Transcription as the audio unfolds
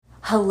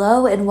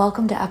Hello and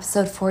welcome to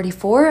episode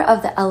 44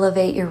 of the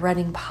Elevate Your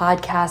Running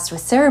podcast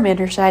with Sarah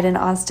Manderscheid and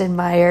Austin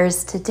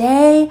Myers.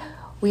 Today,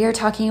 we are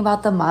talking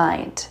about the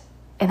mind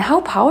and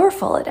how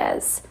powerful it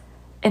is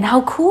and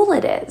how cool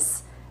it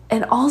is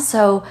and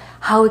also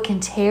how it can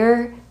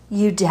tear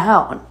you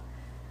down.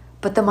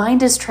 But the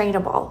mind is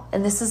trainable,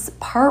 and this is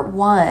part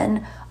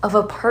one of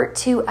a part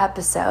two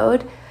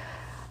episode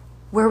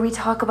where we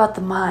talk about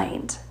the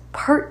mind.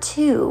 Part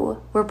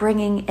two, we're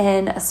bringing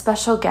in a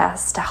special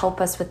guest to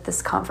help us with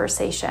this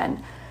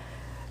conversation.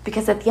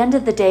 Because at the end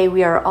of the day,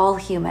 we are all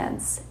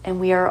humans and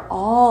we are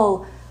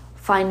all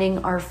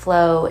finding our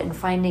flow and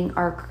finding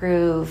our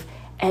groove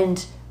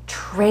and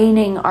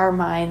training our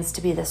minds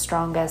to be the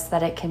strongest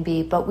that it can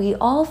be. But we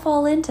all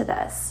fall into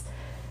this.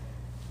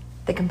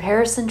 The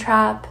comparison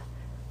trap,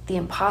 the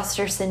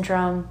imposter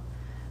syndrome,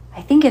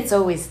 I think it's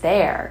always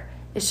there.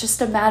 It's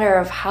just a matter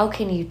of how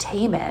can you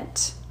tame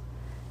it?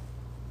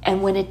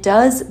 And when it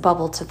does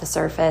bubble to the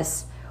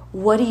surface,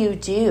 what do you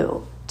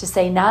do to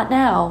say, not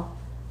now,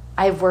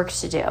 I have work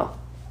to do.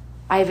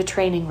 I have a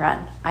training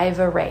run. I have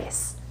a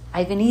race.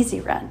 I have an easy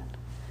run.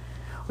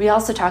 We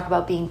also talk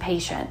about being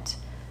patient,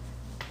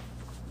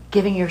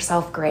 giving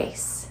yourself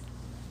grace.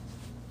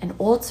 And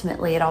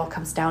ultimately, it all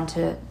comes down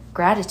to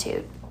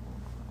gratitude,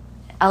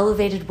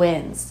 elevated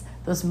wins,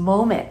 those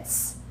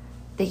moments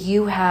that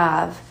you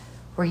have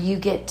where you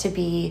get to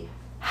be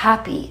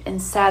happy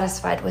and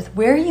satisfied with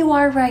where you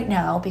are right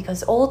now,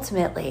 because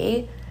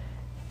ultimately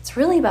it's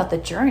really about the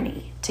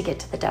journey to get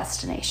to the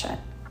destination.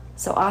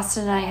 So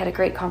Austin and I had a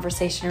great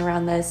conversation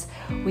around this.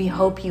 We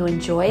hope you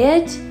enjoy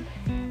it.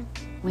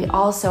 We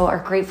also are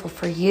grateful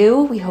for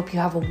you. We hope you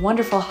have a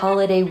wonderful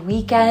holiday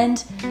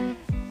weekend,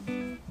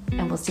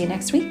 and we'll see you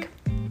next week.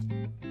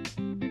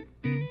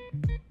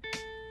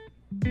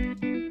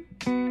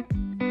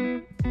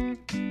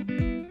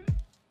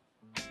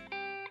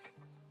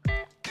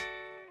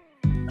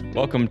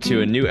 Welcome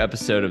to a new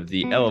episode of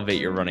the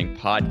Elevate Your Running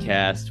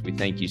podcast. We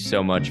thank you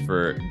so much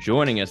for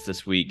joining us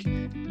this week.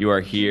 You are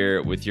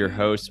here with your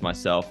host,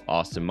 myself,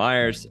 Austin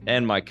Myers,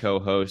 and my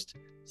co-host,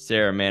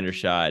 Sarah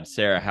Manderscheid.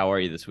 Sarah, how are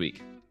you this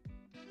week?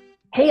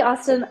 Hey,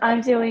 Austin,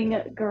 I'm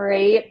doing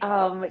great.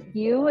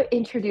 You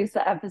introduced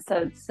the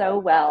episode so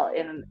well,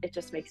 and it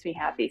just makes me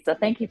happy. So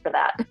thank you for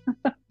that.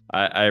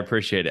 I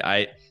appreciate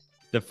it.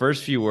 The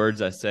first few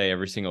words I say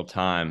every single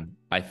time,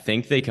 I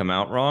think they come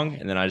out wrong,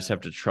 and then I just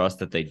have to trust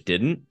that they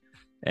didn't.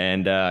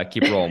 And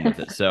keep rolling with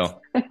it. So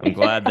I'm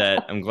glad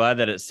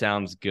that it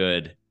sounds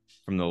good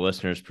from the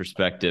listener's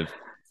perspective.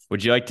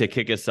 Would you like to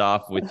kick us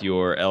off with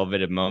your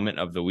elevated moment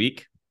of the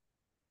week?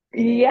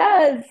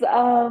 Yes,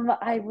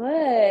 I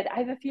would. I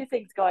have a few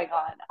things going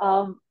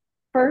on.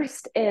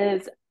 First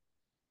is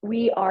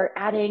we are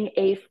adding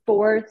a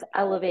fourth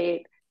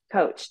Elevate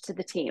coach to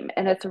the team,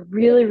 and it's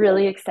really,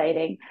 really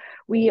exciting.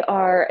 We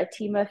are a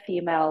team of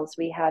females.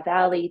 We have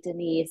Allie,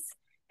 Denise,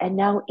 and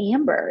now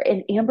Amber.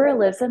 And Amber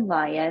lives in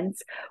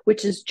Lyons,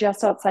 which is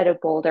just outside of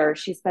Boulder.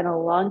 She's been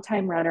a long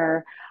time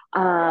runner.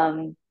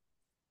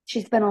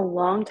 She's been a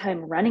long time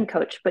running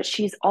coach, but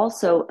she's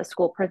also a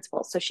school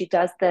principal. So she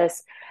does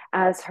this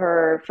as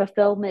her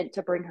fulfillment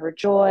to bring her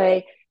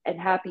joy and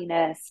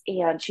happiness.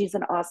 And she's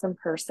an awesome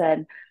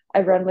person.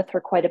 I run with her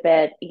quite a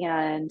bit.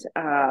 And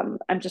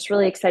I'm just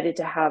really excited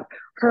to have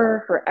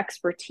her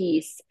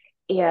expertise,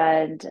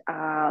 and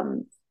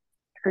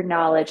her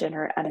knowledge and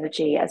her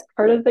energy as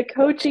part of the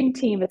coaching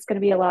team. It's going to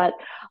be a lot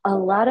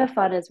of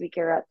fun as we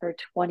gear up for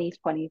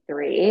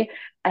 2023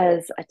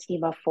 as a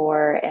team of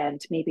four and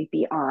maybe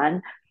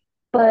beyond.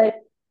 But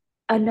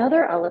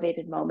another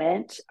elevated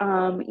moment,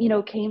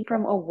 came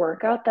from a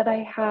workout that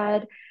I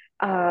had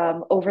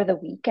over the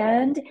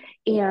weekend.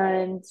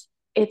 And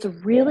it's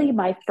really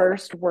my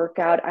first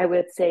workout, I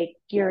would say,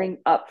 gearing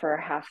up for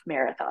a half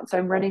marathon. So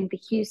I'm running the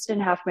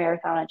Houston half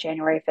marathon on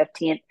January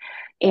 15th,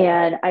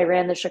 and I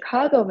ran the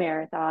Chicago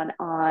marathon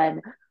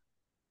on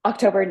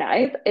October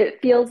 9th. It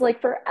feels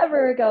like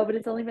forever ago, but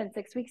it's only been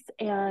 6 weeks.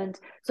 And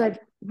so I've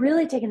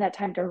really taken that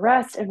time to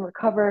rest and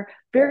recover,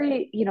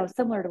 very,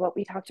 similar to what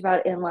we talked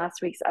about in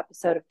last week's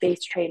episode of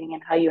base training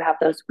and how you have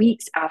those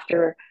weeks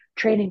after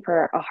training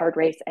for a hard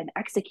race and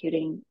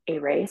executing a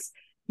race.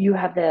 You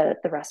have the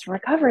rest and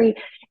recovery.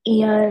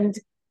 And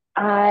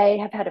I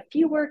have had a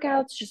few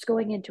workouts just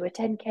going into a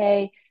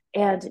 10K.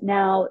 And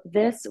now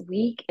this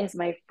week is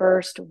my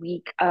first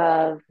week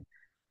of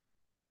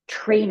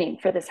training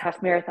for this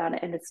half marathon.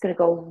 And it's going to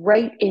go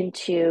right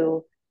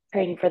into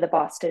training for the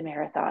Boston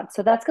Marathon.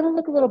 So that's going to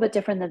look a little bit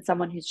different than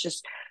someone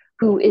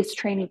who is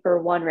training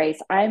for one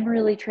race. I'm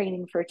really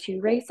training for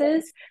two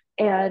races,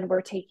 and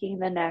we're taking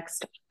the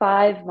next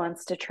 5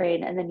 months to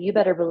train. And then you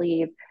better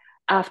believe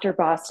after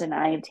Boston,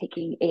 I am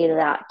taking a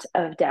lot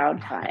of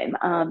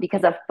downtime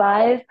because a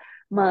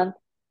 5-month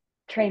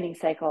training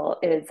cycle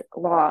is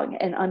long,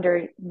 and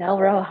under Nell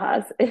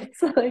Rojas,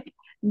 it's like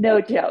no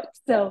joke.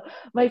 So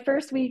my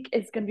first week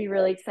is going to be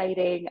really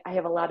exciting. I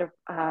have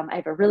I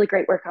have a really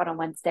great workout on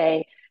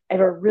Wednesday. I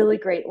have a really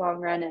great long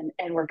run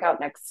and workout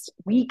next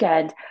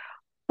weekend.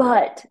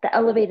 But the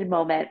elevated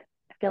moment,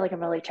 I feel like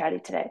I'm really chatty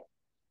today.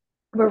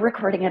 we're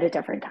recording at a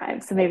different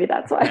time, so maybe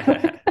that's why.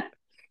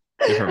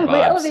 Different My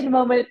vibes. elevated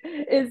moment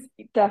is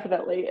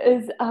definitely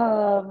is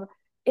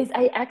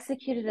I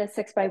executed a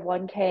 6 by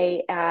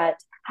 1K at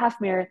half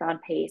marathon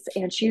pace,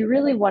 and she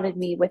really wanted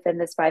me within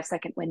this 5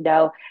 second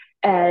window.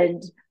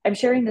 And I'm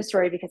sharing this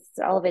story because it's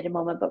an elevated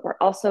moment, but we're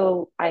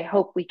also, I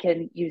hope we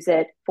can use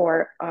it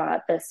for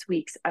this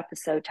week's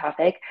episode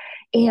topic.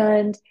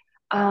 And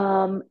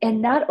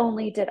not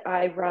only did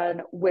I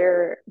run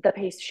where the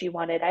pace she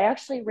wanted, I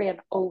actually ran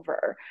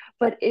over,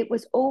 but it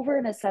was over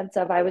in a sense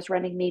of I was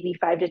running maybe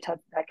 5 to 10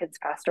 seconds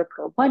faster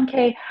per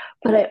 1K,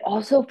 but I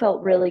also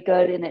felt really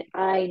good in it.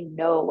 I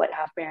know what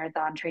half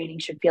marathon training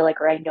should feel like,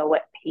 or I know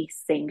what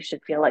pacing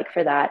should feel like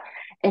for that.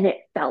 And it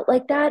felt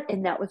like that.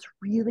 And that was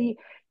really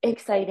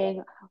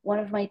exciting. One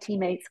of my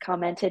teammates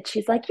commented,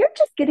 she's like, "You're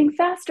just getting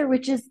faster,"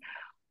 which is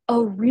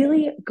a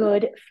really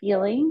good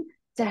feeling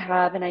to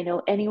have. And I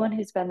know anyone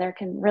who's been there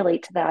can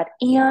relate to that.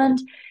 And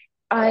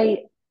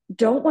I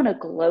don't want to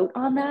gloat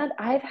on that.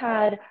 I've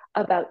had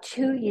about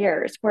 2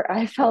 years where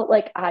I felt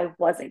like I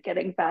wasn't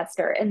getting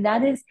faster. And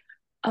that is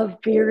a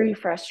very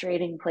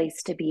frustrating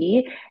place to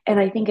be. And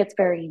I think it's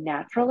very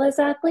natural as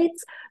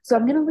athletes. So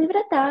I'm going to leave it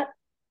at that.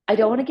 I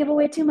don't want to give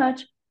away too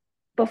much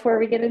before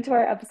we get into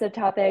our episode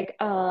topic.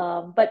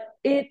 But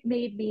it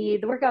made me,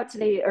 the workout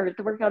today or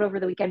the workout over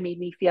the weekend made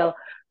me feel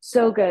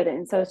so good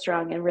and so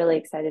strong and really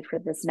excited for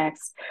this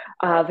next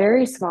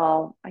very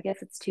small, I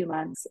guess it's 2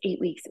 months, 8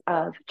 weeks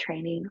of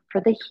training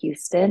for the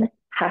Houston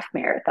half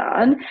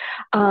marathon.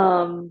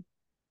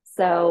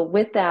 So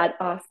with that,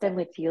 Austin,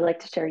 would you like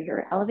to share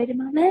your elevated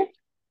moment?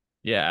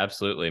 Yeah,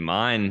 absolutely.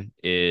 Mine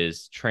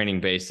is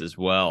training based as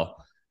well.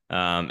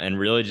 And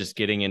really just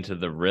getting into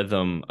the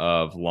rhythm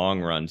of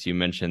long runs. You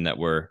mentioned that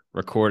we're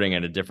recording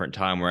at a different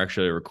time. We're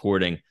actually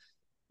recording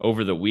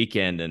over the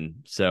weekend. And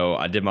so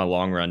I did my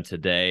long run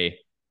today.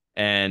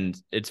 And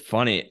it's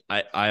funny,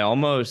 I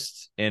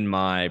almost in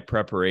my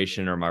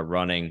preparation or my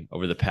running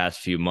over the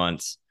past few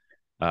months,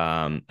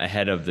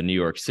 ahead of the New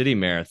York City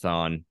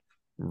Marathon,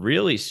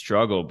 really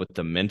struggled with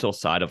the mental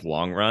side of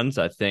long runs.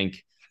 I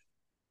think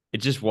it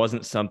just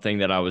wasn't something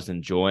that I was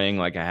enjoying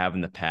like I have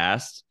in the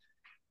past.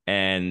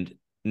 And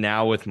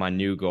now with my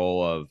new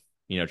goal of,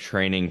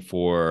 training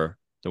for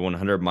the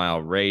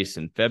 100-mile race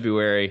in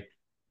February,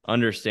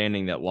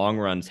 understanding that long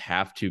runs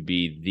have to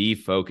be the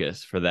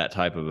focus for that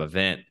type of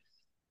event.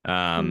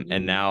 And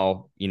Mm-hmm.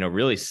 now,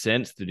 really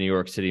since the New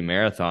York City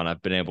Marathon,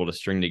 I've been able to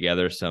string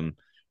together some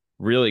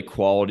really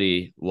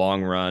quality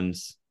long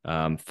runs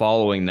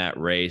following that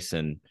race.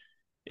 And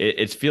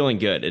it's feeling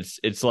good.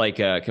 It's like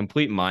a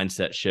complete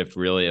mindset shift,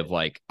 really, of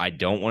like, I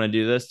don't want to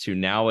do this to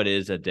now it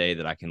is a day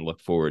that I can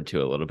look forward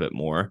to a little bit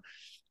more.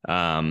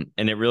 And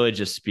it really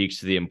just speaks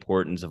to the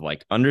importance of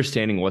like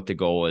understanding what the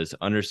goal is,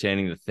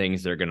 understanding the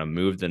things that are going to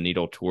move the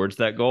needle towards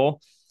that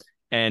goal,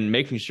 and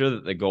making sure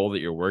that the goal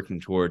that you're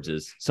working towards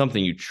is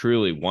something you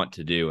truly want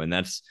to do. And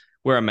that's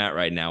where I'm at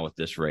right now with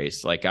this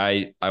race. Like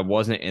I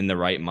wasn't in the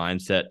right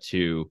mindset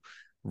to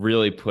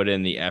really put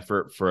in the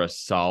effort for a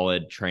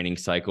solid training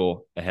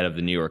cycle ahead of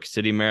the New York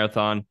City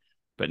Marathon.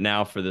 But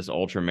now for this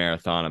ultra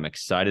marathon, I'm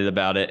excited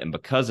about it. And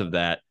because of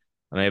that,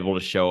 I'm able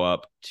to show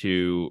up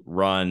to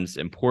runs,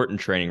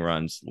 important training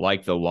runs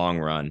like the long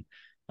run,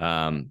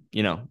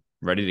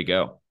 ready to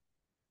go.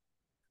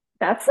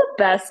 That's the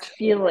best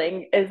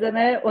feeling, isn't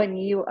it? When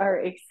you are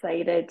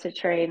excited to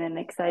train and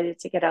excited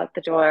to get out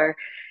the door,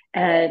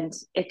 and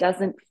it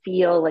doesn't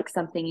feel like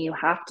something you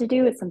have to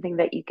do. It's something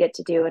that you get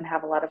to do and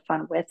have a lot of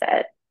fun with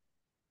it.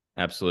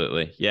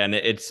 Absolutely. Yeah. And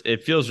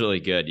it feels really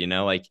good,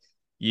 like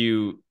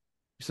you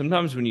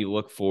sometimes when you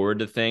look forward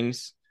to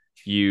things,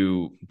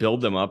 you build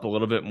them up a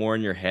little bit more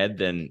in your head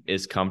than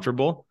is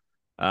comfortable.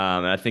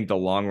 And I think the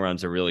long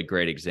run's a really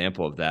great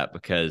example of that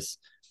because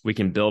we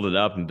can build it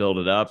up and build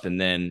it up. And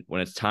then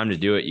when it's time to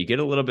do it, you get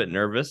a little bit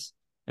nervous.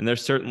 And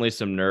there's certainly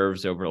some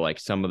nerves over like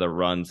some of the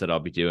runs that I'll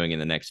be doing in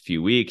the next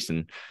few weeks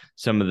and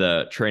some of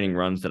the training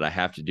runs that I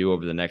have to do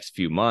over the next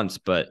few months.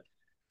 But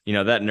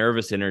that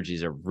nervous energy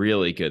is a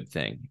really good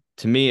thing.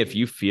 To me, if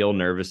you feel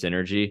nervous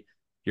energy,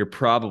 you're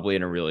probably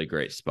in a really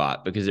great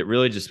spot because it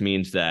really just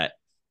means that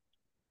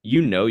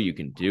you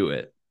can do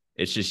it.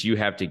 It's just you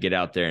have to get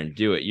out there and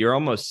do it. You're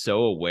almost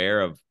so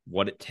aware of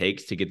what it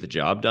takes to get the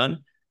job done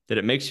that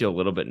it makes you a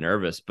little bit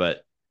nervous.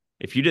 But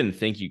if you didn't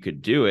think you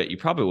could do it, you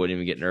probably wouldn't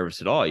even get nervous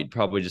at all. You'd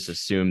probably just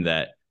assume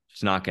that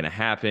it's not going to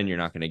happen. You're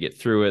not going to get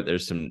through it.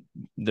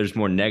 There's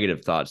more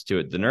negative thoughts to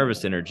it. The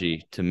nervous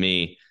energy to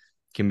me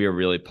can be a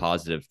really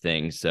positive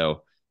thing.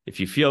 So if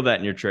you feel that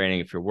in your training,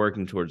 if you're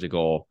working towards a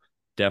goal,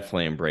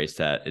 definitely embrace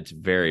that. It's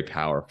very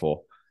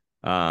powerful.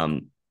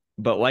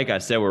 But like I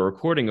said, we're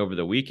recording over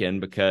the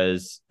weekend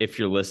because if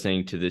you're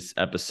listening to this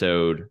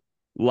episode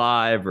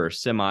live or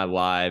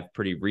semi-live,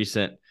 pretty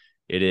recent,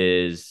 it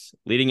is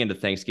leading into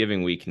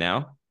Thanksgiving week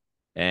now.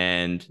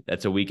 And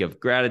that's a week of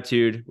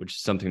gratitude, which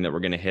is something that we're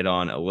going to hit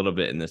on a little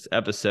bit in this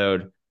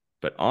episode.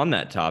 But on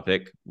that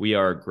topic, we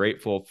are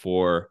grateful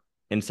for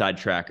Inside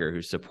Tracker,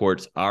 who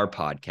supports our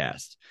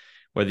podcast.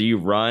 Whether you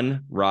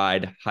run,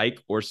 ride, hike,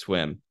 or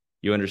swim,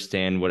 you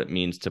understand what it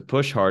means to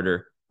push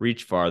harder,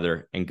 reach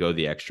farther, and go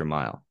the extra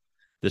mile.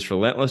 This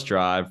relentless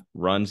drive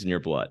runs in your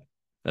blood.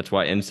 That's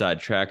why Inside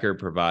Tracker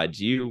provides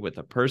you with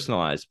a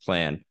personalized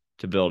plan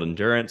to build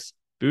endurance,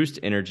 boost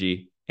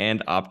energy,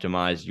 and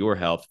optimize your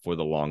health for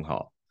the long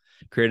haul.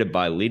 Created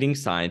by leading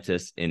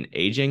scientists in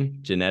aging,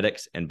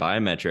 genetics, and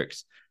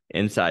biometrics,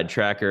 Inside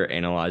Tracker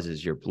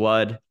analyzes your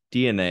blood,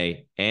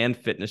 DNA, and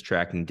fitness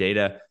tracking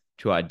data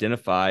to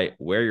identify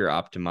where you're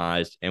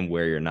optimized and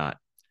where you're not.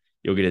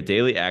 You'll get a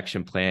daily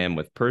action plan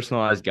with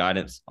personalized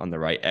guidance on the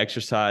right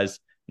exercise,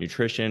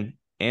 nutrition,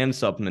 and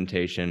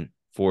supplementation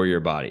for your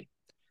body.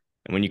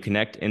 And when you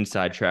connect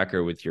Inside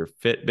Tracker with your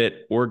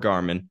Fitbit or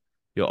Garmin,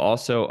 you'll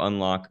also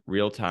unlock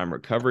real-time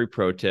recovery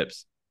pro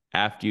tips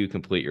after you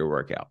complete your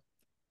workout.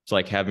 It's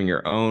like having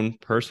your own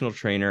personal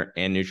trainer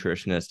and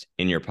nutritionist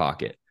in your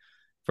pocket.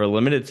 For a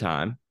limited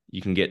time,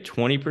 you can get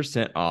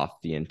 20%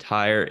 off the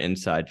entire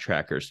Inside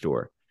Tracker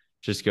store.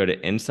 Just go to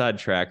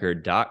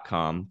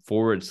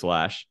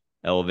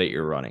insidetracker.com/elevate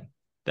your running.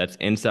 That's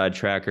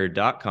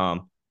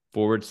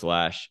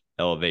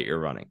insidetracker.com/elevate your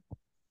running.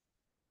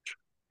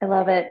 I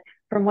love it.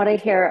 From what I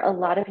hear, a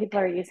lot of people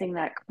are using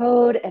that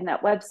code and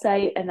that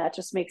website, and that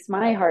just makes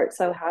my heart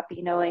so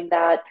happy knowing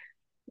that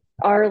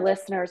our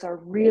listeners are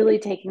really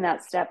taking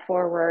that step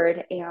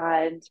forward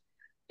and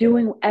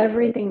doing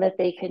everything that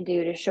they can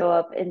do to show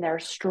up in their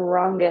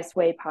strongest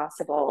way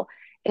possible.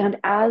 And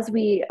as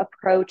we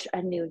approach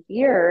a new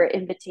year,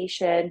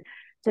 invitation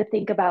to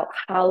think about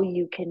how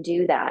you can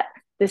do that.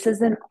 This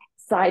is a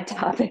side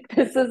topic.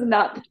 This is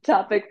not the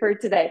topic for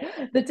today.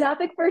 The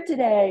topic for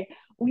today,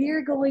 we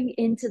are going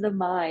into the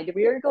mind.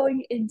 We are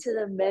going into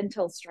the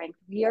mental strength.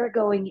 We are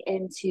going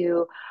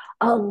into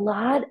a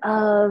lot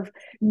of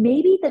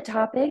maybe the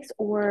topics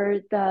or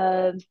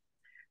the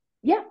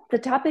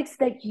topics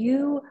that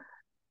you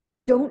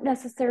don't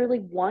necessarily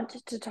want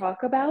to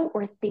talk about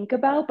or think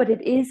about, but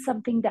it is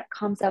something that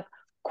comes up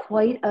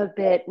quite a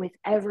bit with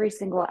every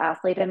single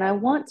athlete. And I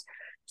want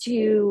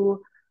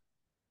to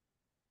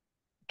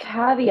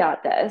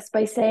caveat this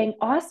by saying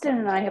Austin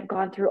and I have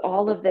gone through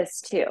all of this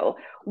too.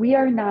 We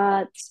are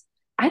not,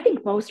 I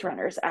think most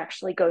runners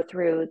actually go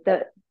through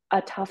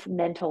a tough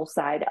mental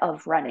side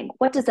of running.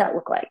 What does that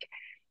look like?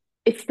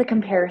 It's the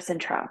comparison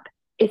trap.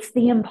 It's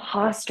the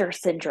imposter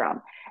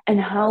syndrome, and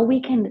how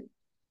we can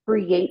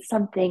create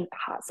something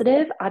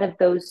positive out of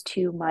those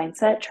two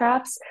mindset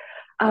traps.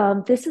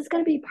 This is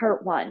going to be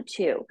part one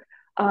too,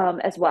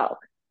 as well.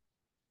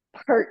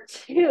 Part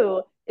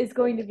two is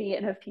going to be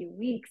in a few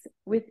weeks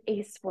with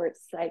a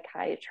sports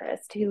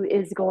psychiatrist who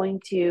is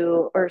going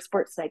to, or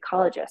sports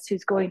psychologist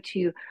who's going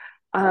to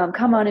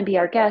come on and be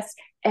our guest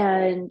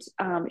and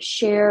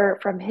share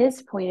from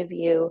his point of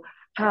view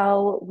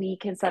how we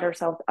can set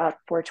ourselves up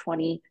for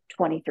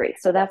 2023.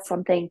 So that's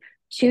something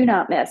to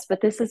not miss.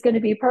 But this is going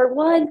to be part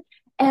one.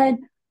 And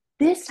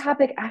this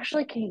topic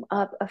actually came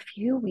up a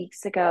few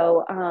weeks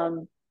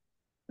ago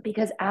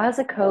because as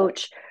a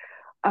coach,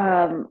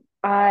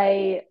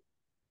 I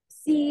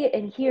see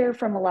and hear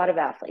from a lot of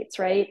athletes,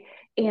 right?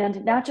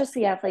 And not just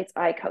the athletes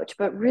I coach,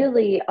 but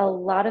really a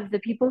lot of the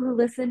people who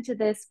listen to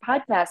this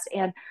podcast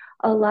and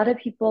a lot of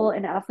people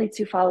and athletes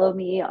who follow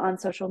me on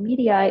social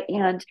media.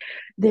 And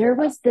there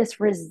was this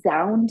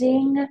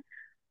resounding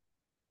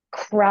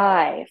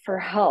cry for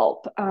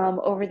help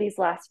over these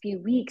last few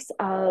weeks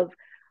of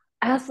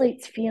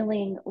athletes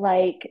feeling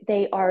like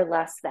they are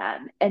less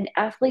than, and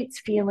athletes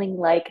feeling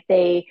like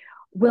they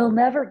will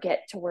never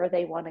get to where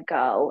they want to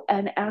go,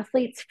 and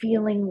athletes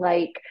feeling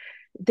like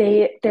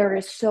there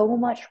is so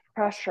much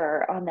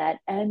pressure on that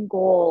end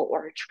goal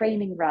or a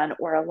training run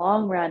or a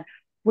long run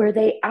where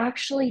they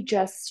actually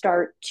just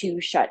start to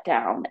shut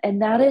down.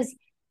 And that is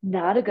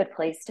not a good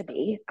place to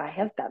be. I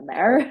have been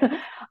there.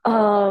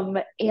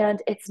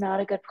 And it's not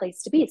a good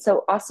place to be.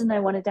 So Austin and I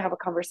wanted to have a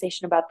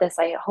conversation about this.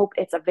 I hope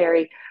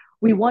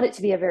we want it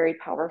to be a very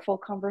powerful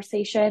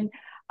conversation.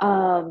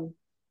 And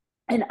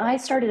I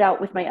started out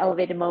with my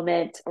elevated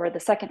moment, or the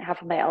second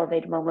half of my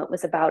elevated moment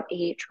was about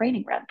a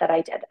training run that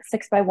I did, a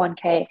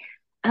 6x1K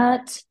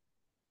at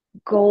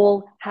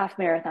goal half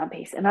marathon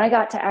pace. And I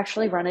got to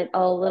actually run it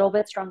a little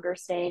bit stronger,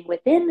 staying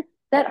within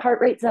that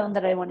heart rate zone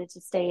that I wanted to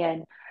stay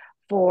in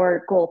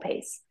for goal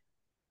pace.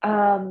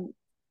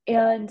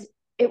 And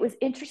it was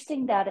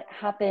interesting that it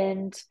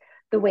happened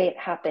the way it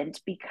happened,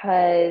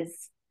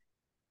 because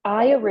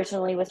I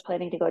originally was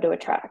planning to go to a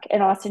track.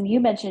 And Austin,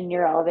 you mentioned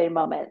your elevated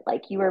moment,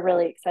 like you were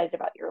really excited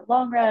about your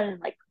long run and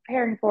like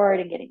preparing for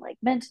it and getting like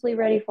mentally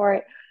ready for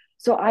it.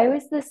 So I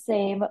was the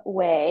same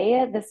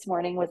way. This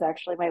morning was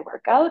actually my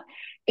workout,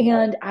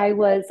 and I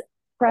was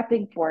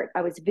prepping for it.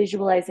 I was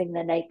visualizing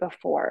the night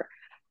before.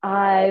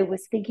 I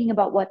was thinking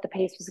about what the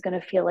pace was going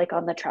to feel like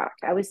on the track.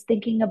 I was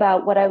thinking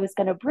about what I was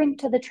going to bring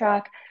to the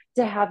track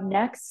to have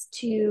next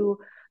to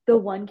the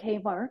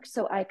 1K mark,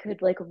 so I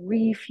could like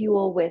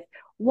refuel with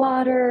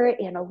water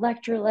and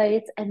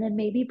electrolytes, and then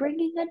maybe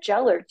bringing a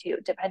gel or two,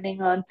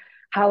 depending on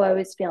how I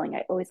was feeling.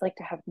 I always like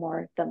to have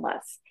more than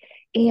less.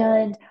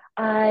 And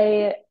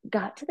I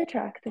got to the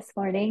track this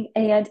morning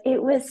and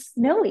it was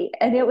snowy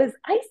and it was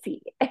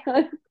icy.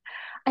 And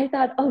I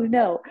thought, oh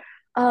no,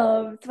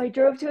 So I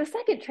drove to a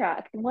second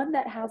track, one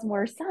that has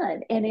more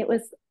sun, and it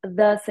was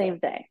the same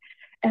thing.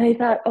 And I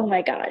thought, oh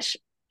my gosh,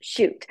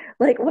 shoot,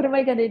 like, what am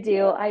I going to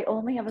do? I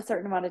only have a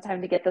certain amount of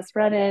time to get this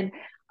run in.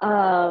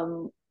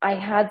 I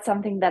had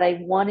something that I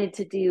wanted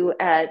to do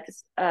at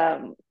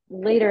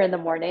later in the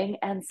morning.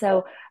 And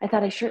so I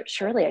thought,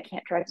 surely I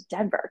can't drive to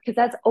Denver because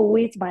that's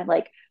always my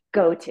like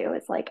go to.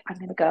 It's like, I'm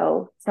going to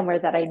go somewhere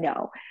that I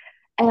know.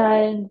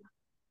 And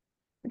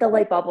the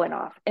light bulb went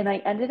off and I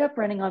ended up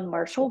running on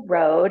Marshall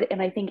Road.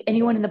 And I think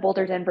anyone in the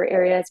Boulder, Denver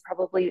area has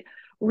probably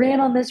ran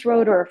on this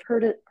road or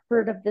have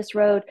heard of this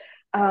road.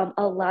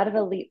 A lot of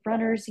elite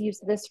runners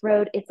use this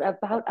road. It's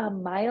about a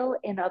mile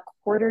and a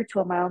quarter to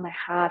a mile and a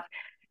half.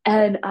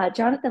 And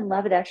Jonathan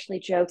Levitt actually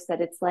jokes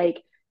that it's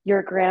like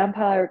your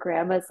grandpa or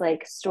grandma's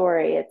like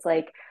story. It's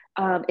like,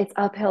 it's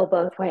uphill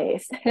both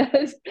ways.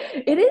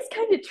 It is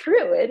kind of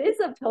true. It is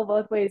uphill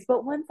both ways,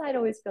 but one side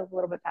always feels a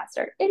little bit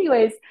faster.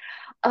 Anyways,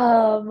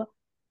 um,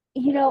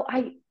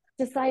 I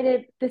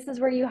decided this is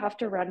where you have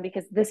to run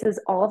because this is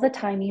all the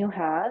time you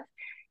have.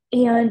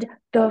 And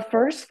the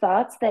first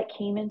thoughts that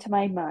came into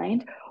my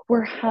mind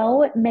were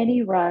how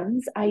many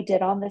runs I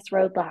did on this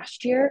road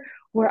last year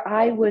where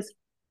I was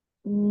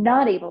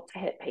not able to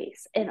hit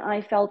pace and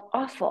I felt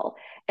awful.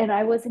 And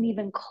I wasn't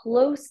even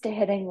close to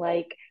hitting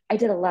like I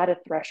did a lot of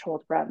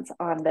threshold runs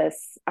on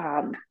this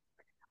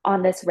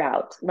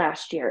route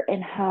last year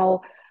and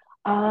how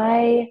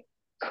I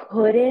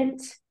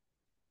couldn't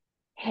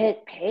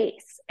hit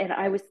pace. And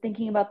I was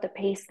thinking about the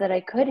pace that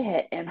I could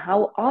hit and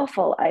how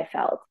awful I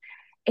felt.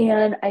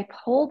 And I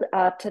pulled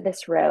up to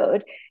this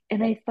road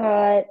and I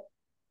thought,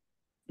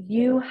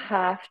 you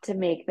have to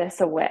make this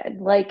a win.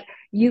 Like,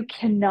 you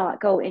cannot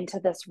go into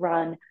this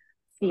run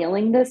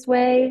feeling this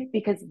way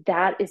because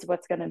that is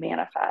what's going to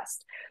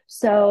manifest.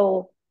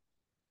 So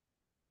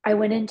I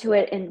went into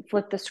it and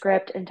flipped the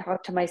script and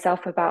talked to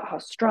myself about how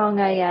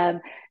strong I am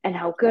and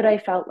how good I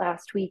felt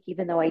last week,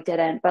 even though I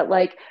didn't, but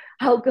like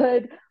how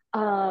good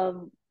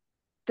um,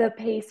 the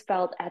pace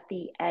felt at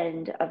the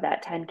end of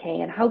that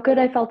 10K and how good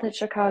I felt at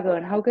Chicago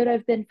and how good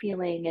I've been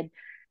feeling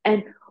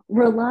and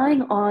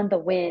relying on the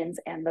wins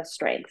and the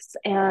strengths.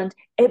 And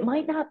it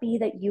might not be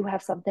that you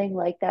have something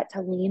like that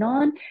to lean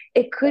on.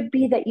 It could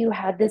be that you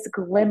had this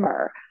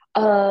glimmer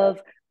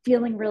of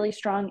feeling really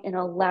strong in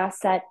a last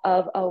set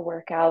of a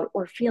workout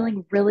or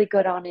feeling really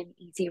good on an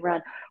easy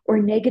run or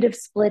negative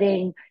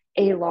splitting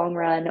a long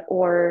run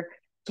or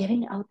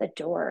getting out the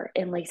door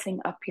and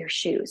lacing up your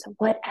shoes,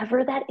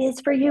 whatever that is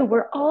for you.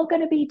 We're all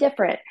going to be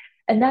different.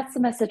 And that's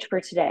the message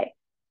for today.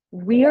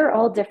 We are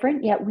all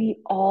different, yet we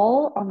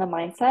all on the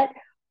mindset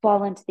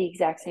fall into the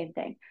exact same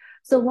thing.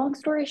 So, long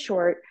story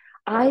short,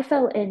 I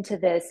fell into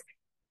this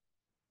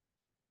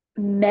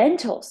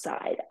mental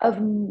side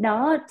of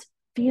not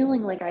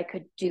feeling like I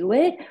could do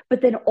it,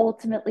 but then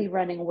ultimately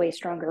running way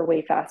stronger,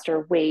 way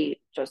faster, way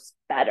just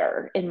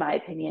better, in my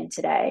opinion,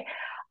 today.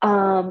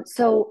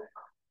 So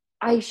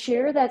I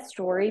share that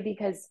story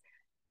because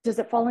does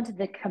it fall into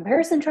the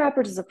comparison trap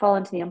or does it fall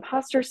into the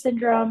imposter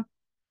syndrome?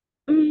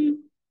 Mm,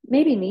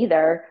 maybe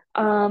neither.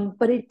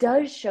 But it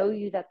does show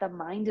you that the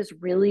mind is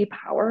really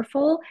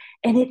powerful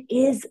and it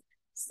is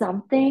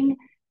something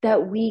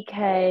that we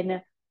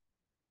can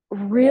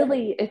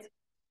really,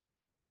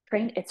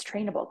 it's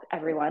trainable,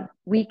 everyone.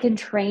 We can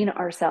train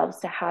ourselves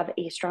to have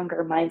a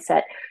stronger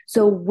mindset.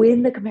 So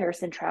when the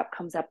comparison trap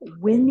comes up,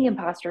 when the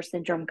imposter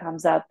syndrome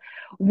comes up,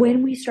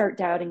 when we start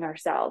doubting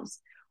ourselves,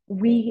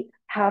 we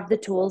have the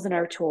tools in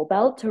our tool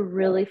belt to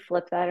really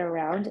flip that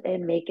around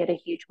and make it a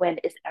huge win.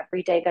 Is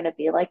every day going to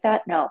be like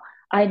that? No.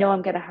 I know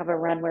I'm going to have a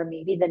run where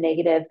maybe the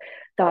negative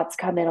thoughts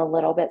come in a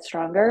little bit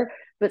stronger,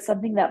 but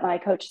something that my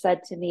coach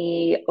said to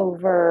me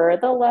over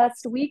the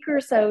last week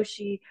or so,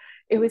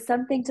 it was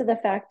something to the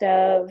fact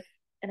of,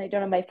 and I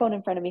don't have my phone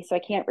in front of me, so I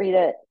can't read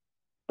it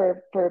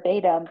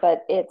verbatim,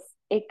 but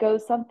it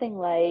goes something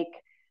like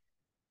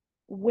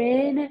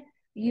when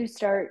you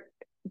start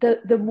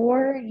the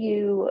more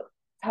you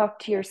talk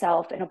to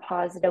yourself in a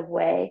positive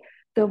way,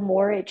 the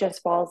more it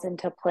just falls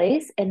into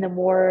place and the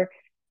more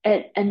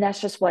and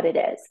that's just what it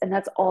is. And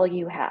that's all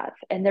you have.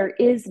 And there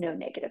is no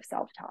negative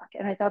self-talk.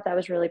 And I thought that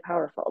was really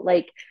powerful.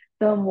 Like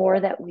the more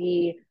that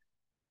we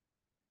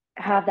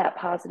have that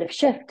positive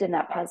shift and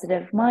that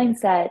positive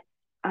mindset,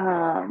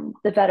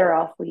 the better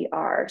off we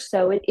are.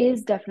 So it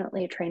is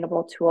definitely a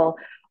trainable tool.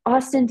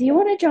 Austin, do you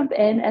want to jump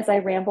in as I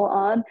ramble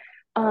on?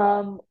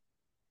 Um,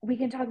 we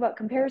can talk about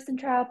comparison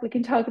trap. We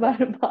can talk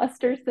about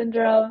imposter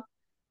syndrome.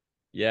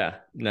 Yeah,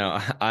 no,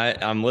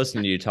 I'm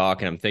listening to you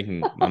talk and I'm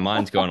thinking my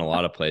mind's going a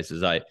lot of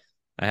places. I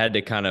had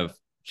to kind of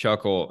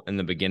chuckle in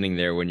the beginning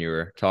there when you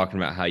were talking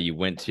about how you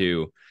went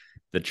to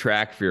the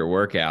track for your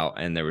workout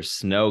and there was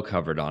snow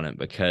covered on it,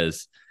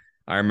 because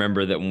I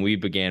remember that when we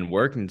began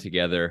working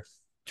together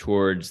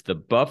towards the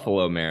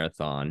Buffalo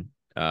Marathon,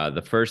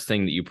 the first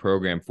thing that you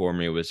programmed for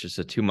me was just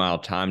a 2 mile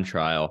time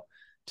trial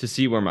to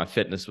see where my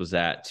fitness was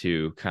at,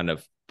 to kind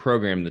of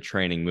program the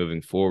training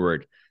moving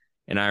forward.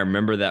 And I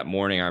remember that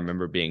morning, I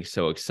remember being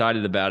so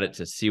excited about it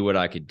to see what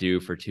I could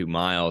do for 2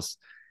 miles.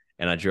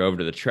 And I drove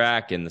to the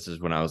track, and this is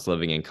when I was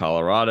living in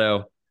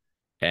Colorado.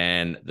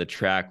 and the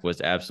track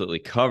was absolutely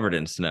covered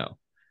in snow.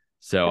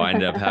 So I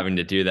ended up having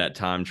to do that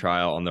time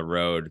trial on the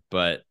road,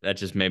 but that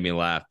just made me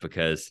laugh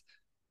because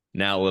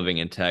now living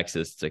in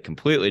Texas, it's a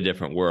completely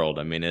different world.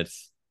 I mean,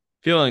 it's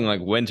feeling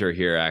like winter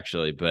here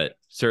actually, but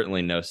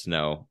certainly no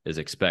snow is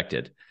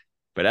expected.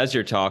 But as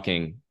you're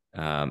talking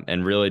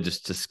and really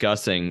just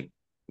discussing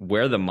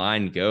where the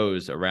mind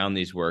goes around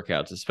these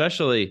workouts,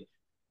 especially,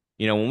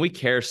 when we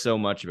care so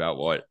much about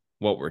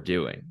what we're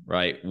doing,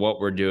 right? What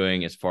we're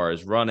doing as far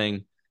as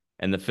running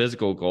and the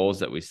physical goals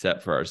that we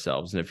set for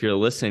ourselves. And if you're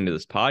listening to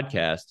this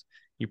podcast,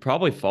 you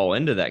probably fall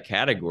into that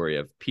category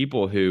of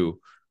people who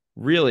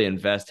really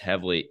invest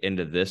heavily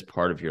into this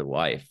part of your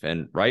life,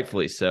 and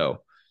rightfully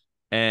so.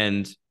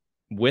 And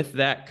with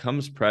that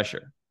comes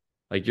pressure.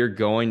 Like, you're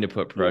going to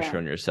put pressure Yeah.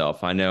 on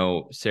yourself. I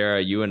know,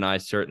 Sarah, you and I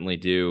certainly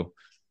do,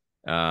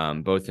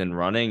 both in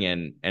running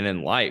and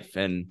in life.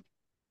 And,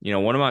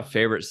 one of my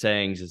favorite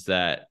sayings is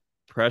that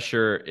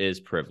pressure is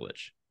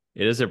privilege.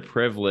 It is a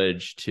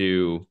privilege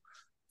to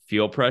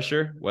feel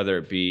pressure, whether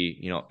it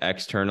be,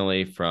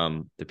 externally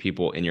from the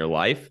people in your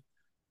life.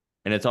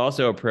 And it's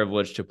also a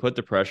privilege to put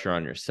the pressure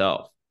on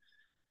yourself.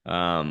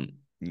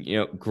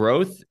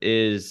 Growth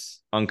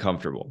is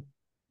uncomfortable.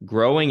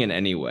 Growing in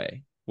any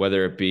way,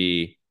 whether it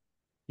be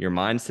your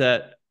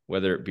mindset,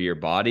 whether it be your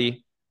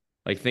body.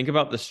 Like, think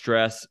about the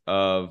stress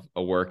of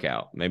a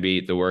workout,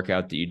 maybe the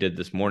workout that you did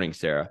this morning,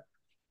 Sarah.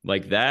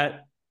 Like,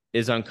 that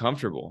is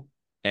uncomfortable.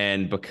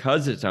 And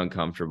because it's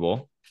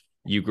uncomfortable,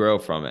 you grow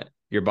from it.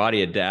 Your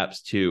body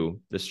adapts to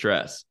the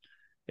stress.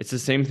 It's the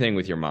same thing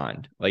with your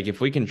mind. Like,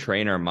 if we can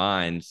train our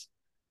minds,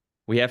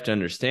 we have to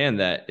understand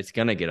that it's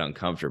going to get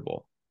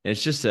uncomfortable. And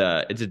it's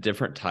a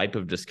different type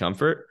of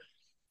discomfort.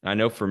 I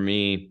know for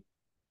me,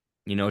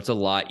 it's a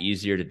lot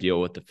easier to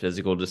deal with the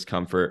physical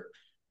discomfort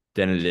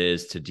than it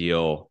is to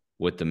deal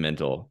with the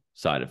mental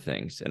side of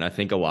things. And I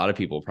think a lot of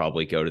people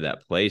probably go to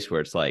that place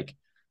where it's like,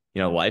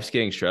 life's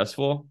getting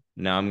stressful.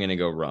 Now I'm going to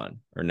go run,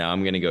 or now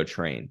I'm going to go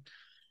train.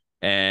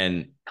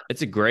 And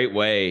it's a great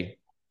way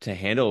to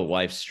handle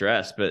life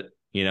stress. But,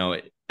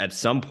 at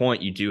some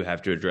point you do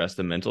have to address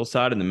the mental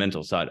side, and the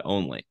mental side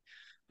only.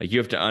 Like, you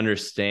have to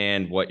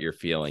understand what you're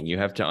feeling. You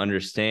have to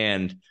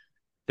understand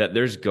that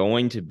there's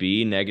going to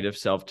be negative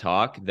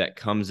self-talk that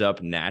comes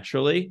up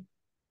naturally,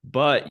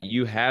 but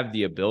you have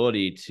the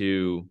ability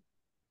to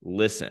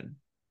listen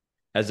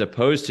as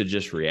opposed to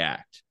just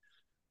react,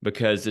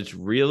 because it's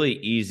really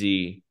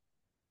easy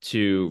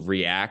to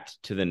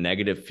react to the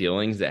negative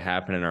feelings that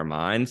happen in our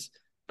minds,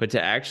 but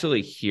to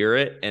actually hear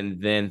it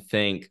and then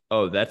think,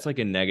 oh, that's like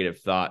a negative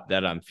thought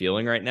that I'm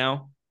feeling right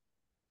now.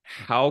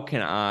 How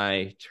can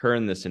I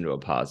turn this into a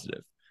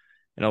positive?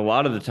 And a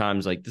lot of the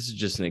times, like, this is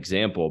just an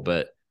example,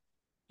 but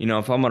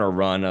if I'm going to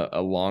run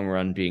a long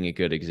run being a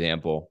good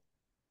example,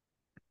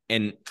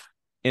 and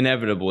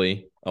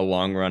inevitably a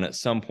long run at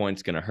some point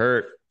is going to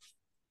hurt.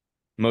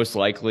 Most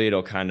likely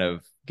it'll kind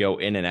of go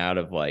in and out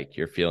of, like,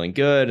 you're feeling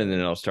good and then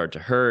it'll start to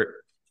hurt,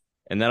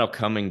 and that'll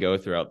come and go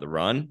throughout the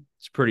run.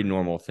 It's a pretty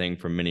normal thing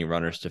for many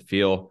runners to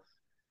feel.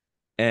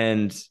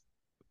 And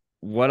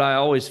what I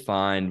always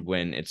find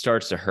when it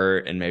starts to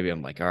hurt and maybe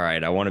I'm like, all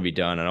right, I want to be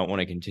done. I don't want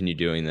to continue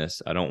doing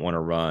this. I don't want to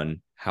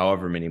run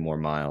however many more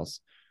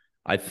miles.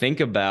 I think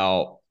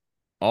about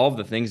all of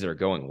the things that are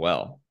going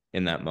well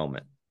in that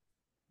moment.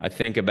 I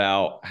think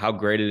about how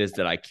great it is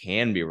that I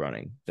can be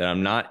running, that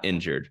I'm not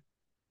injured,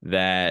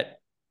 that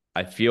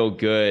I feel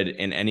good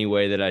in any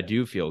way that I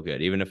do feel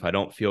good, even if I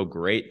don't feel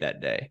great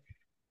that day.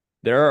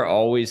 There are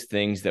always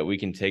things that we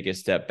can take a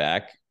step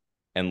back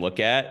and look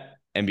at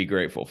and be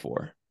grateful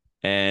for.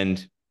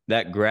 And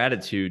that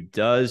gratitude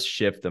does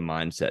shift the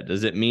mindset.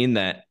 Does it mean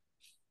that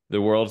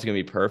the world's going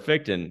to be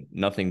perfect and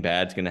nothing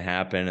bad's going to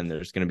happen and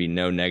there's going to be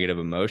no negative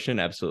emotion?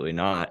 Absolutely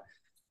not.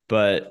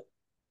 But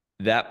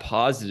that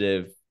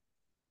positive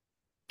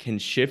can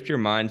shift your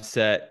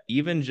mindset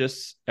even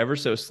just ever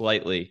so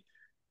slightly,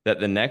 that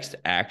the next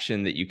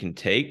action that you can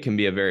take can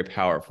be a very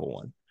powerful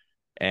one.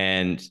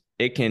 And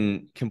it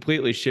can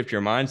completely shift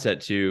your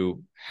mindset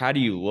to, how do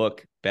you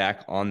look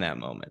back on that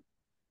moment?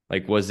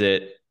 Like, was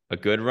it a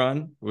good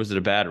run or was it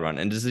a bad run?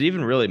 And does it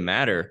even really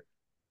matter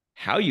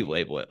how you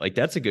label it? Like,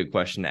 that's a good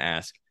question to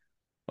ask.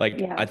 Like,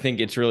 Yeah. I think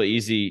it's really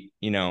easy,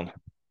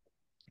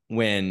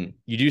 when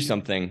you do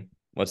something,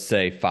 let's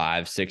say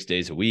 5-6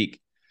 days a week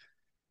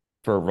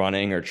for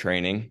running or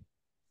training,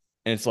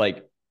 and it's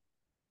like,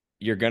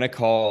 you're going to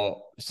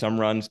call some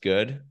runs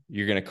good,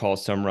 you're going to call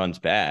some runs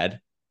bad,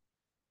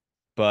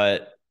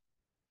 but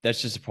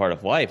that's just a part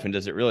of life. And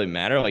does it really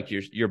matter? Like,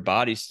 your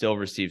body still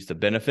receives the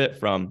benefit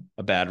from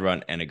a bad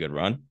run and a good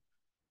run.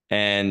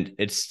 And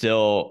it's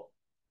still,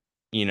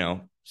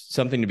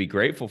 something to be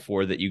grateful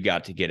for, that you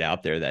got to get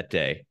out there that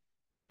day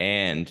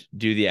and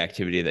do the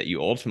activity that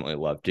you ultimately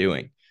love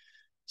doing.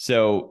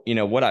 So,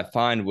 what I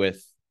find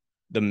with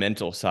the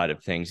mental side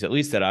of things, at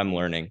least that I'm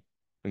learning,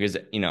 because,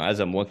 as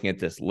I'm looking at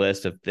this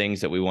list of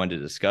things that we wanted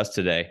to discuss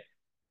today,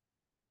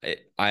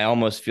 I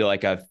almost feel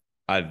like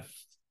I've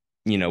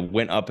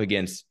went up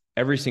against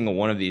every single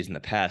one of these in the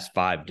past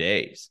 5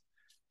 days.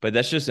 But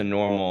that's just a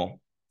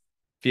normal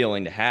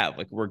feeling to have.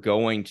 Like, we're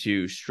going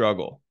to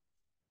struggle.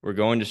 We're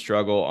going to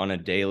struggle on a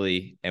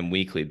daily and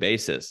weekly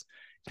basis.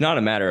 It's not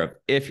a matter of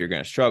if you're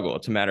going to struggle.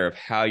 It's a matter of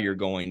how you're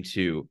going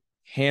to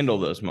handle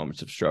those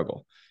moments of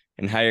struggle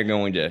and how you're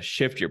going to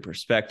shift your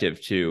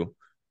perspective to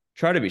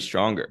try to be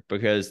stronger.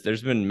 Because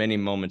there's been many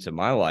moments in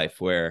my life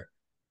where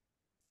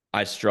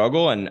I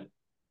struggle, and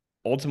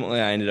ultimately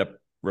I ended up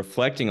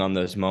reflecting on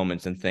those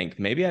moments and think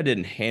maybe I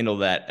didn't handle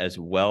that as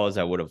well as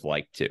I would have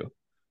liked to.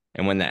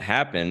 And when that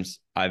happens,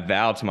 I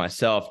vow to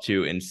myself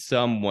to in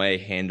some way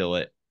handle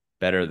it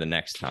better the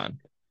next time.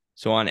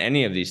 So on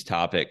any of these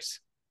topics,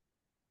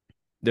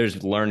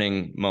 there's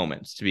learning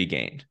moments to be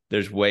gained.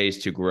 There's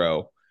ways to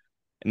grow,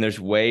 and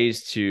there's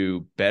ways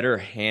to better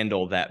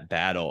handle that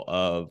battle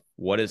of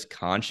what is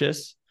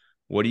conscious,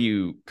 what are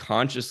you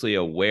consciously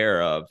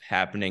aware of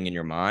happening in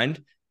your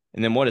mind,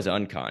 and then what is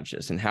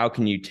unconscious, and how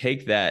can you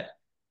take that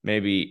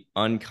maybe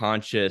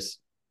unconscious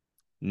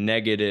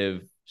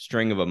negative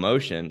string of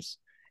emotions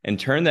and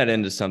turn that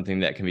into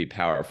something that can be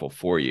powerful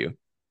for you.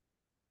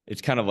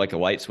 It's kind of like a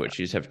light switch.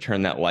 You just have to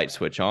turn that light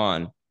switch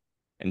on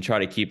and try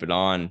to keep it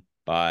on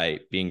by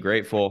being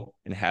grateful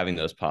and having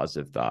those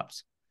positive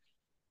thoughts.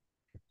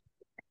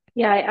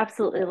 Yeah, I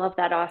absolutely love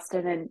that,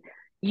 Austin. And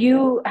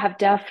you have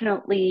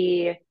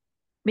definitely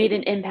made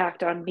an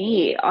impact on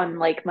me on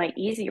like my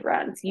easy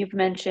runs. You've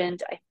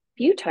mentioned a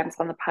few times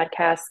on the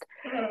podcast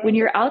when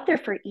you're out there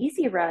for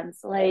easy runs,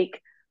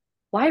 like,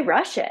 why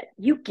rush it?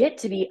 You get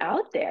to be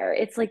out there.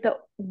 It's like the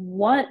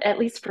one, at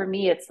least for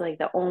me, it's like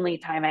the only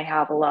time I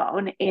have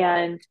alone.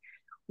 And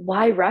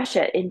why rush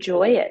it?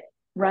 Enjoy it.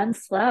 Run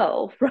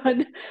slow.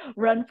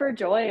 Run for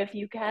joy if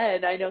you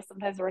can. I know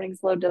sometimes running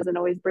slow doesn't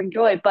always bring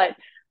joy, but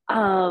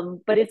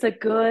it's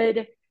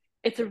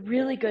a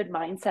really good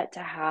mindset to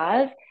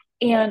have.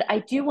 And I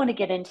do want to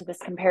get into this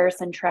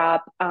comparison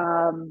trap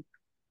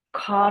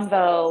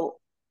convo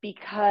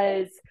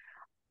because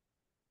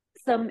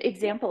some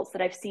examples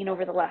that I've seen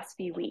over the last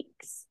few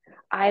weeks.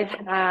 I've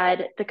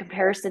had the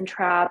comparison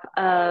trap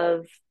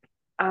of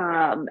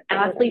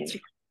athletes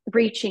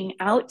reaching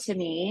out to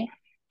me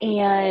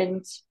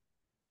and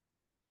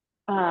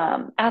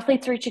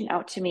athletes reaching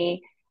out to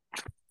me,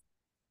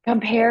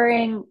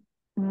 comparing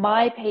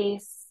my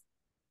pace,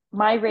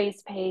 my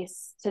race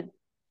pace to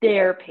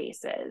their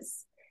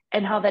paces,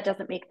 and how that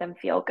doesn't make them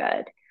feel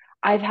good.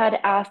 I've had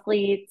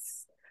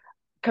athletes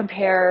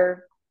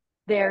compare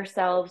their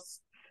selves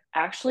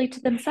actually to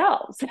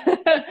themselves.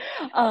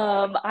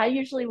 I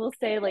usually will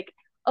say, like,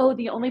 oh,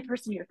 the only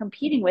person you're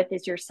competing with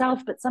is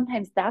yourself, but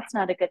sometimes that's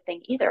not a good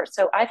thing either.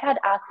 So I've had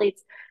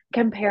athletes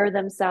compare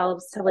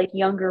themselves to like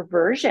younger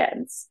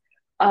versions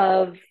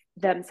of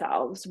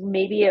themselves.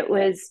 Maybe it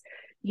was,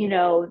 you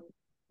know,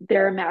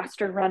 they're a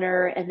master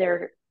runner and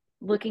they're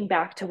looking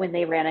back to when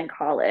they ran in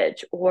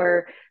college,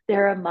 or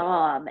they're a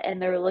mom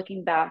and they're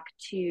looking back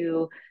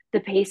to the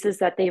paces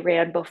that they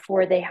ran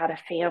before they had a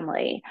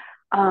family,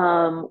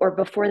 or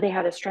before they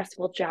had a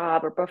stressful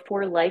job, or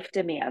before life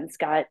demands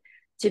got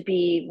to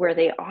be where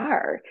they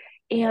are.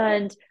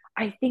 And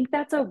I think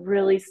that's a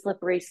really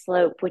slippery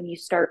slope when you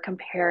start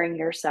comparing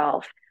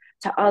yourself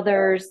to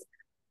others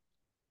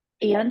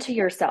and to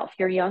yourself,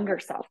 your younger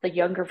self, the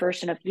younger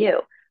version of you.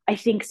 I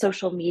think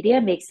social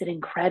media makes it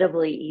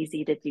incredibly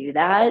easy to do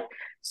that.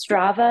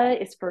 Strava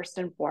is first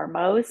and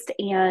foremost.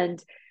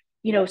 And,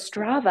 you know,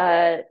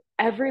 Strava,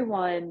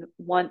 everyone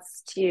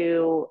wants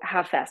to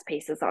have fast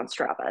paces on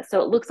Strava.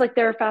 So it looks like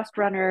they're a fast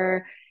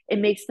runner. It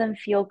makes them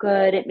feel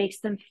good. It makes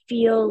them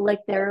feel like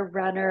they're a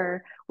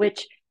runner,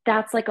 which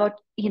that's like, a,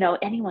 you know,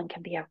 anyone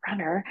can be a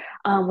runner,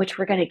 which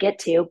we're going to get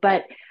to.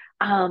 But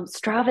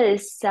Strava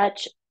is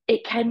such,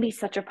 it can be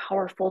such a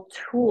powerful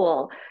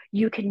tool.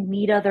 You can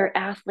meet other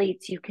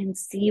athletes, you can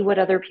see what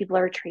other people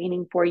are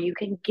training for, you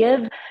can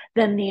give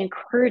them the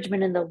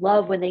encouragement and the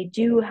love when they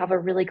do have a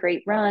really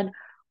great run,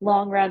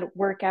 long run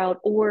workout,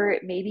 or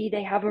maybe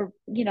they have a,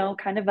 you know,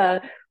 kind of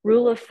a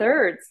rule of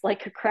thirds,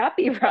 like a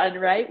crappy run,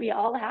 right? We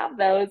all have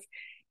those.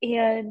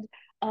 And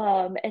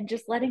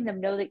just letting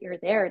them know that you're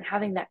there and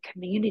having that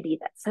community,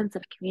 that sense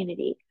of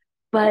community.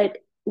 But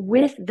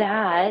with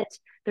that,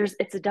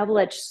 it's a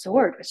double-edged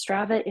sword with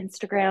Strava,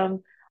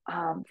 Instagram,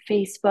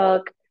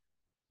 Facebook,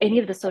 any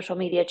of the social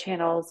media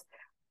channels,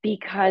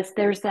 because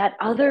there's that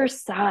other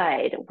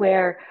side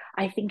where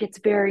I think it's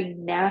very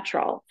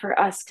natural for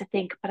us to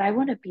think, but I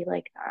want to be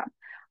like them.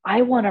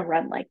 I want to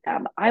run like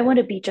them. I want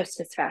to be just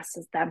as fast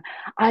as them.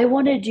 I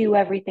want to do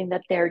everything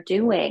that they're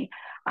doing.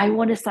 I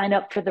want to sign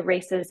up for the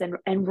races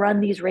and run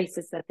these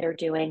races that they're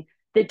doing,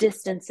 the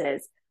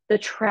distances, the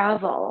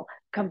travel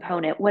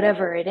component,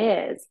 whatever it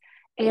is.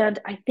 And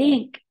I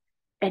think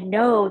and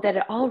know that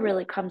it all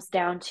really comes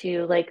down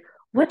to like,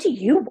 what do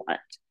you want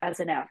as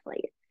an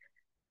athlete?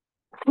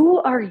 Who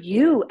are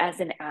you as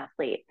an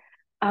athlete?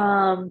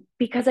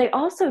 Because I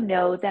also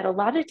know that a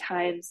lot of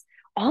times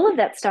all of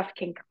that stuff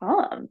can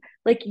come.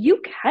 Like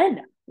you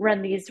can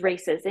run these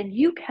races and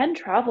you can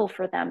travel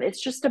for them.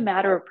 It's just a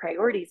matter of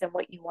priorities and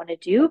what you want to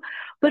do,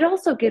 but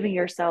also giving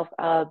yourself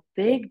a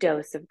big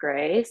dose of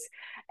grace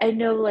and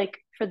know, like,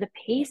 for the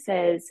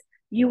paces,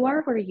 you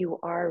are where you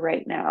are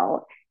right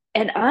now.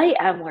 And I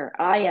am where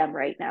I am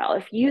right now.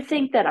 If you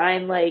think that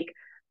I'm like,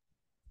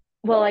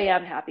 well, I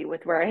am happy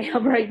with where I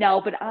am right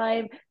now, but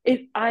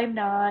I'm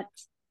not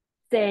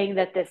saying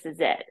that this is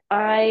it.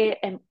 I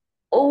am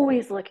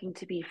always looking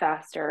to be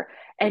faster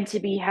and to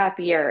be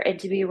happier and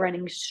to be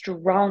running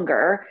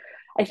stronger.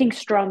 I think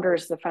stronger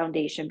is the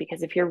foundation,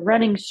 because if you're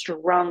running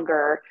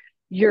stronger,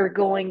 you're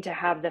going to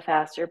have the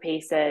faster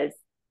paces,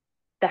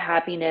 the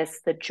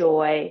happiness, the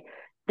joy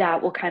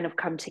that will kind of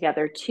come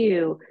together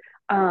too.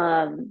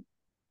 Um,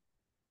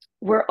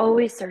 we're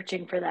always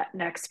searching for that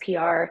next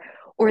PR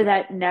or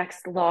that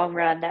next long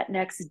run, that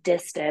next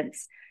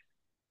distance.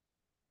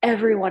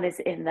 Everyone is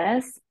in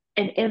this,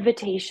 an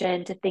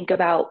invitation to think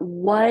about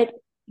what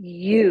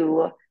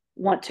you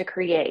want to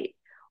create.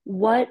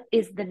 What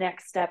is the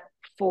next step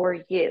for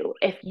you?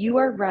 If you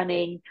are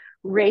running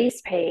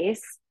race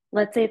pace,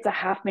 let's say it's a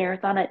half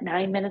marathon at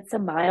 9 minutes a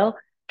mile,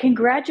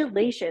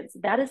 congratulations.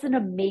 That is an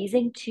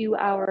amazing 2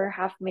 hour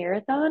half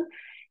marathon.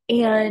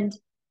 And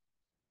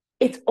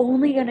it's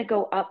only going to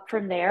go up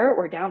from there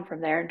or down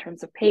from there in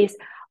terms of pace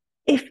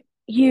if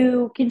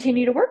you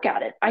continue to work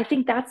at it. I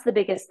think that's the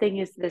biggest thing,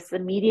 is this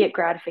immediate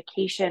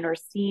gratification, or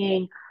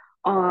seeing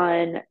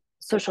on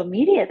social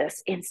media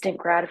this instant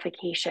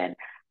gratification.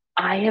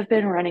 I have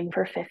been running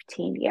for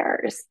 15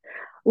 years.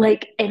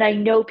 Like, and I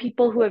know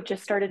people who have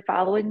just started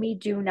following me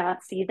do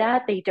not see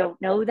that. They don't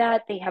know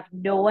that. They have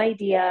no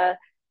idea,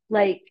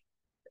 like,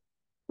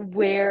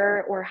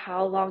 where or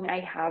how long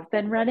I have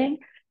been running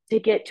to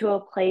get to a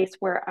place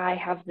where I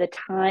have the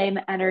time,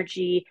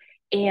 energy,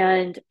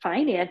 and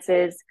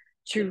finances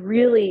to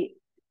really,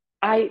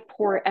 I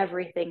pour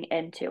everything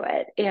into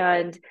it.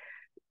 And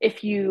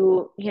if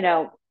you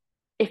know,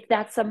 if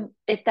that's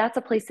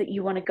a place that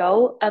you want to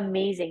go,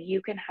 amazing.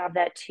 You can have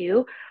that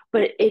too.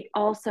 But it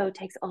also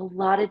takes a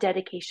lot of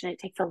dedication. It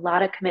takes a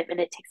lot of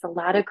commitment. It takes a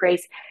lot of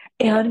grace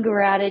and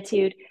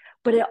gratitude.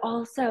 But it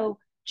also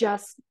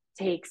just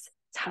takes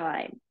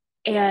time.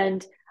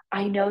 And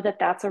I know that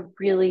that's a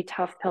really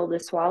tough pill to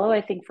swallow,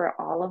 I think, for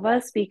all of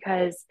us,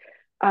 because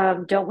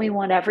don't we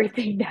want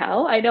everything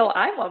now? I know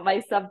I'm on my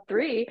sub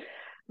 3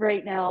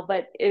 right now,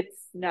 but it's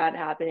not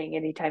happening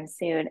anytime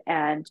soon.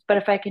 And but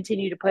if I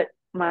continue to put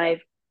my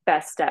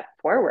best step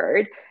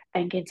forward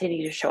and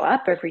continue to show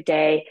up every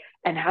day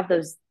and have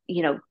those,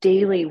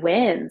 daily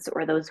wins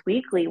or those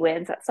weekly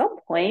wins, at some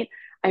point,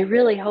 I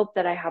really hope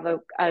that I have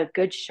a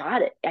good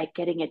shot at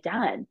getting it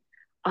done.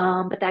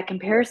 But that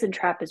comparison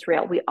trap is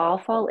real. We all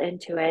fall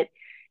into it,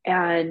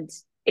 and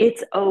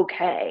it's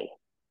okay.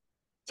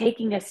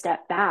 Taking a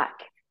step back,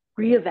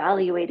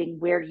 reevaluating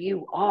where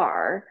you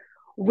are,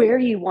 where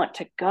you want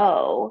to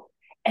go,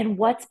 and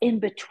what's in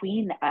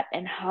between that,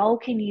 and how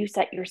can you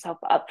set yourself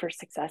up for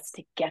success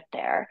to get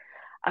there.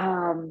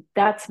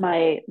 That's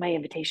my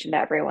invitation to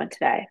everyone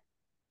today.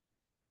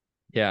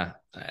 Yeah.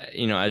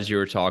 As you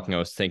were talking, I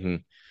was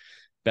thinking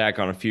back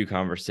on a few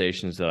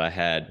conversations that I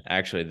had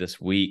actually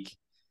this week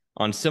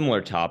on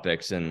similar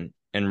topics, and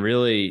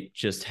really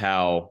just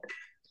how,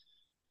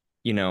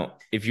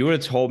 if you would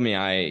have told me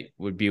I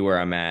would be where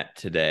I'm at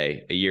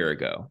today a year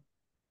ago,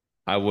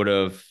 I would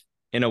have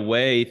in a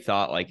way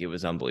thought like it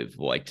was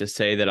unbelievable. Like, to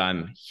say that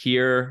I'm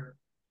here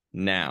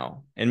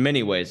now in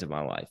many ways of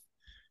my life,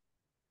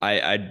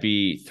 I'd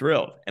be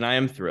thrilled, and I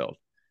am thrilled.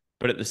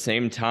 But at the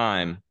same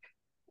time,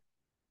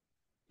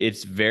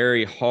 it's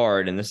very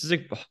hard, and this is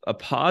a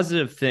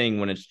positive thing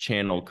when it's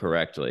channeled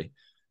correctly,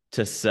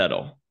 to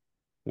settle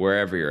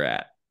wherever you're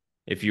at.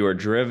 If you are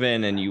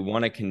driven and you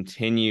want to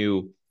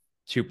continue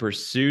to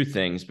pursue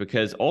things,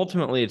 because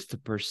ultimately it's the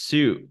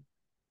pursuit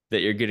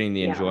that you're getting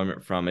the Yeah.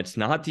 enjoyment from. It's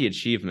not the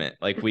achievement.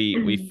 Like,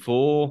 we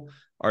fool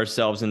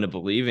ourselves into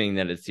believing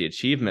that it's the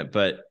achievement,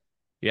 but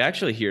you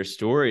actually hear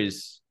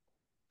stories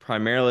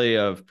primarily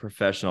of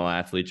professional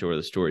athletes, or where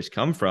the stories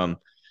come from,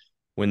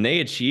 when they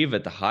achieve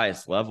at the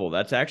highest level,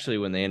 that's actually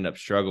when they end up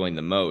struggling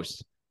the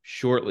most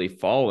shortly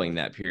following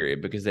that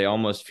period, because they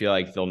almost feel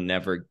like they'll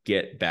never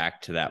get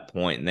back to that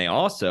point. And they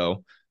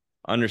also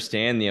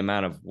understand the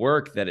amount of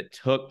work that it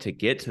took to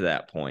get to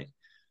that point.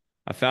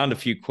 I found a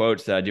few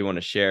quotes that I do want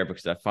to share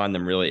because I find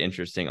them really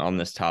interesting on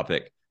this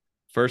topic.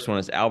 First one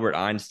is Albert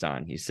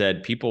Einstein. He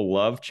said, "People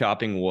love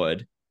chopping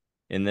wood.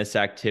 In this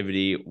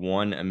activity,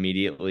 one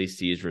immediately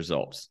sees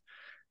results."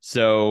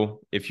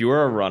 So if you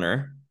are a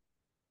runner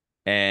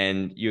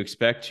and you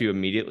expect to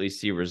immediately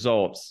see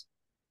results,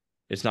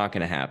 it's not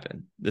going to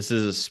happen. This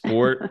is a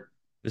sport.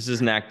 This is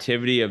an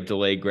activity of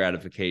delayed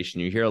gratification.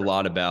 You hear a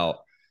lot about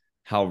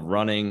how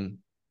running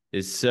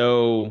is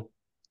so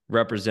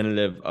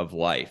representative of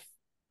life.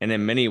 And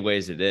in many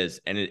ways it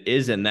is. And it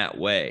is in that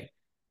way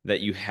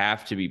that you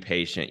have to be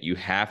patient. You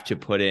have to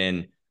put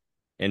in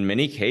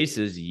many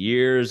cases,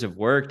 years of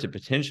work to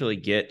potentially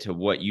get to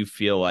what you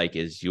feel like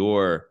is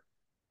your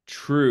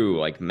true,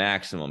 like,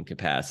 maximum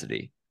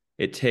capacity.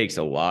 It takes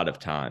a lot of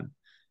time.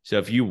 So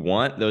if you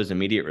want those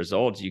immediate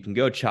results, you can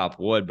go chop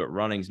wood, but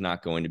running's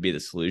not going to be the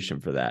solution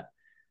for that.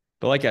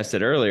 But like I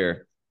said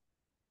earlier,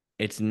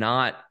 it's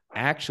not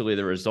actually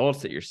the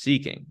results that you're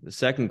seeking. The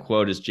second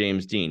quote is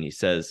James Dean. He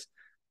says,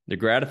 The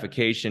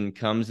gratification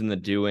comes in the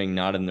doing,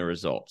 not in the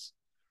results.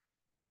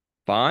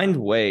 Find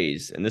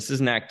ways, and this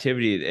is an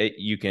activity that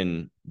you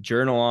can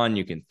journal on,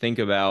 you can think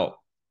about,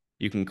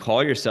 you can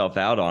call yourself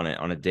out on it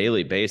on a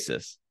daily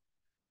basis.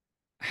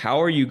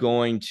 How are you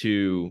going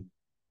to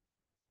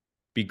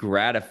be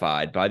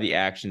gratified by the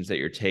actions that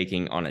you're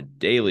taking on a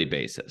daily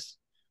basis?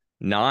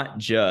 Not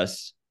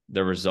just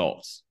the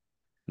results,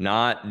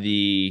 not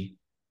the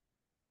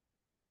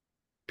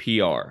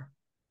PR,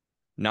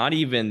 not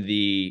even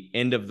the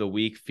end of the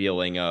week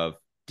feeling of,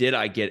 did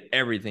I get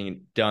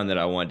everything done that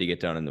I wanted to get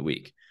done in the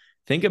week?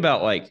 Think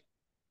about like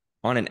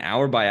on an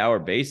hour by hour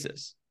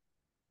basis,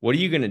 what are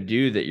you going to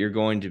do that you're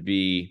going to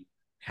be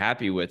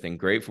happy with and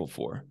grateful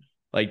for?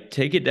 Like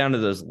take it down to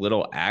those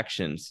little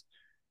actions,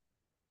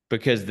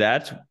 because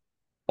that's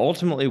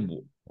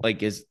ultimately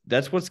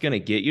that's what's going to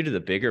get you to the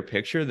bigger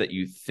picture that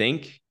you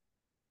think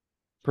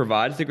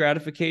provides the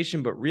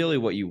gratification, but really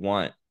what you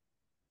want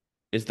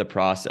is the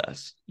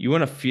process. You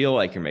want to feel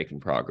like you're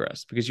making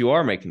progress because you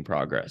are making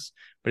progress,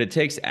 but it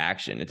takes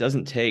action. It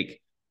doesn't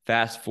take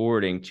fast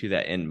forwarding to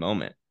that end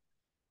moment.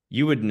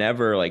 You would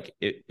never, like,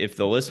 if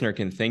the listener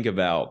can think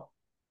about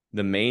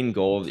the main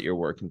goal that you're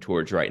working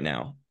towards right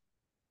now.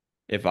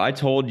 If I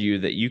told you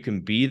that you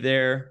can be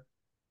there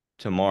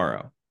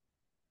tomorrow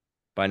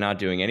by not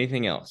doing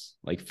anything else,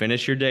 like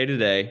finish your day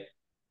today,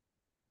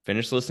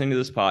 finish listening to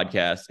this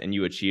podcast, and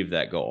you achieve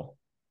that goal,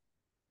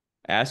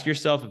 ask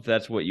yourself if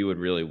that's what you would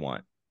really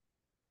want.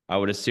 I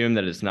would assume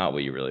that it's not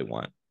what you really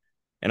want.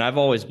 And I've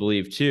always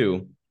believed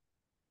too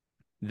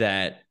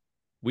that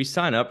we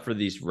sign up for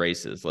these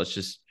races. Let's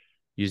just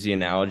use the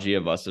analogy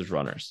of us as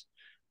runners.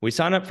 We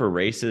sign up for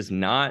races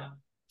not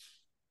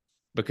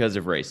because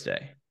of race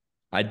day.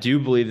 I do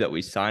believe that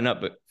we sign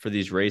up for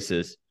these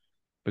races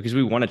because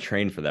we want to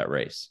train for that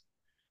race.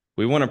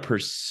 We want to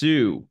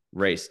pursue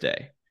race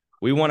day.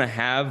 We want to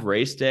have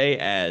race day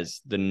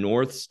as the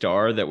North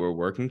Star that we're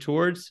working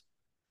towards.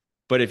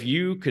 But if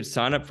you could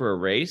sign up for a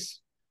race,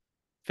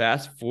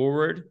 fast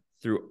forward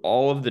through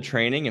all of the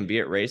training and be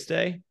at race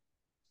day,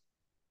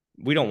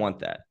 we don't want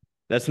that.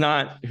 That's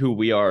not who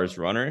we are as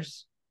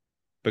runners,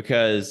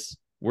 because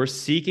we're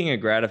seeking a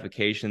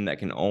gratification that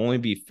can only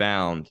be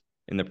found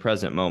in the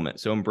present moment.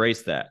 So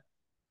embrace that.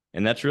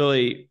 And that's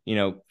really,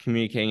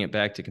 communicating it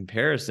back to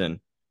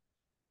comparison.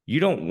 You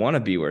don't want to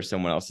be where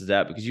someone else is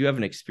at because you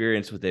haven't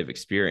experienced what they've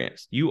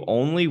experienced. You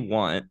only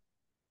want,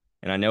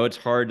 and I know it's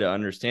hard to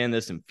understand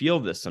this and feel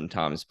this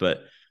sometimes,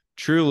 but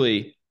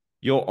truly,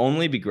 you'll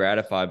only be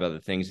gratified by the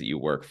things that you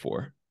work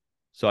for.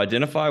 So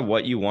identify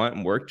what you want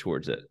and work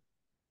towards it,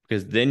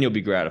 because then you'll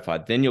be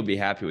gratified. Then you'll be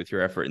happy with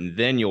your effort, and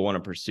then you'll want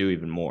to pursue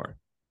even more.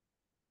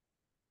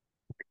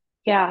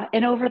 Yeah.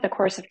 And over the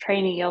course of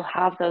training, you'll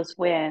have those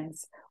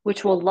wins,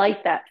 which will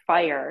light that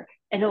fire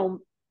and it'll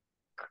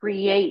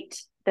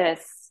create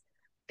this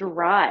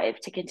drive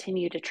to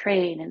continue to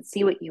train and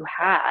see what you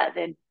have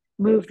and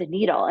move the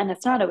needle. And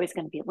it's not always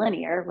going to be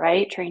linear,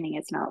 right? Training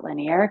is not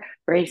linear,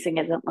 racing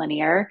isn't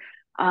linear.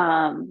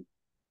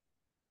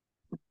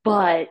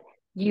 But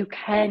you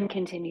can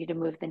continue to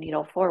move the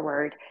needle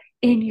forward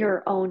in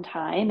your own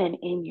time and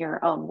in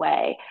your own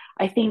way.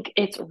 I think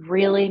it's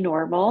really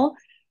normal.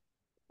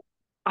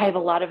 I have a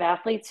lot of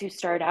athletes who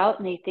start out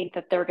and they think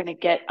that they're going to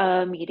get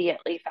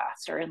immediately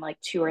faster in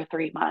like 2 or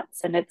 3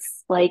 months. And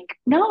it's like,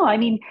 no, I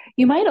mean,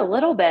 you might a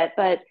little bit,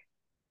 but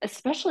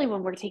especially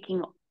when we're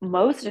taking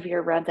most of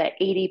your runs at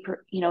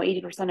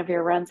 80% of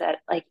your runs at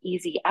like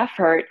easy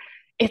effort,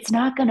 it's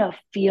not going to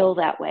feel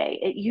that way.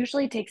 It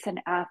usually takes an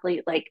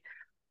athlete like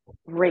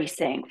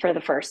racing for the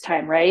first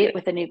time, right?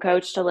 With a new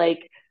coach to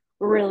like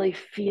really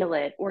feel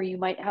it. Or you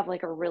might have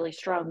like a really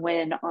strong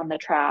win on the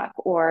track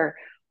or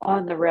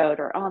on the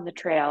road or on the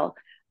trail.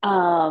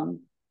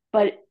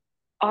 But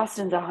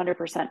Austin's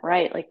 100%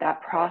 right. Like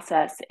that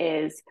process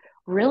is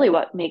really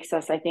what makes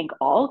us, I think,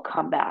 all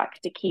come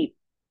back to keep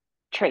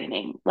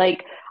training.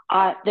 Like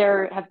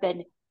there have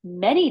been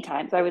many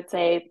times, I would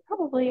say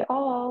probably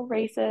all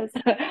races.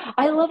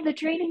 I love the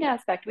training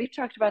aspect. We've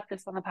talked about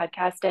this on the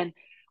podcast, and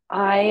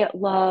I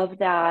love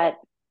that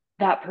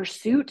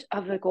pursuit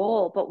of the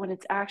goal. But when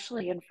it's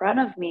actually in front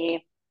of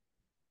me,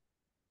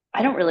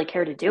 I don't really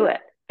care to do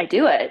it. I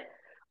do it.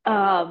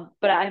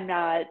 But I'm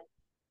not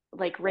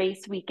like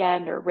race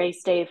weekend or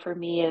race day for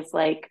me is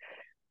like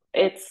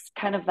it's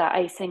kind of the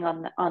icing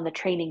on the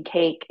training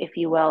cake, if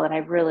you will. And I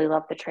really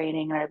love the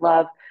training, and I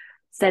love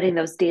setting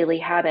those daily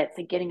habits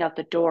and getting out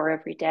the door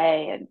every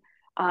day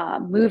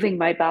and moving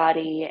my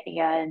body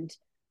and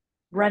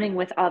running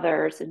with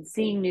others and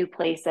seeing new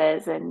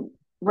places and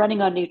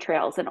running on new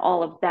trails and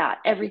all of that,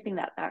 everything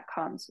that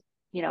comes,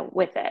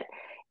 with it.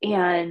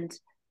 And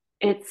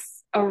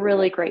it's a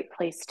really great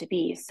place to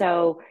be.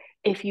 So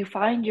if you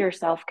find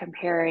yourself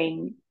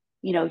comparing,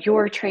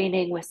 your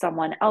training with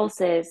someone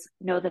else's,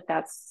 know that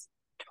that's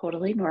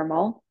totally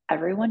normal.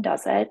 Everyone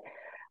does it,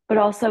 but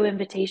also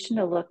invitation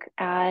to look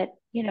at,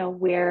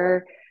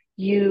 where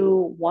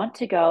you want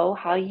to go,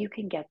 how you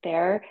can get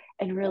there,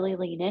 and really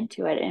lean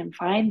into it and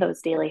find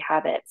those daily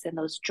habits and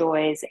those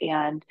joys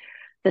and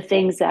the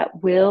things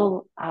that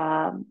will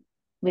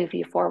move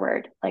you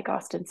forward, like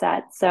Austin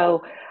said.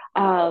 So,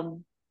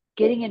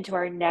 getting into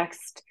our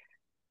next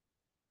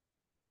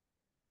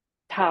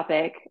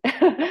topic,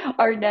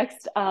 our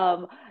next,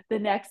 the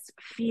next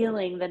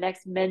feeling, the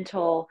next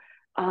mental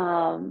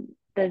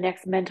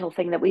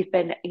thing that we've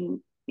been,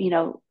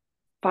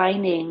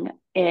 finding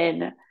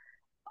in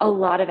a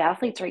lot of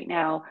athletes right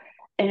now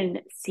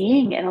and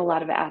seeing in a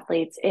lot of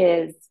athletes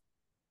is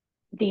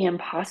the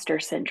imposter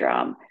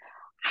syndrome.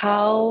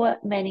 How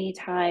many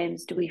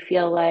times do we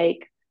feel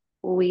like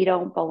we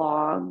don't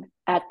belong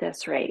at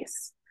this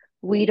race?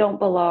 We don't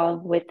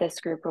belong with this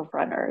group of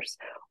runners.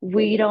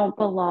 We don't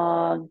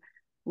belong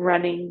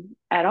running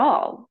at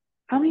all.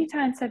 How many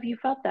times have you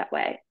felt that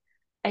way?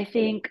 I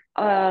think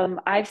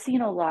I've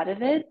seen a lot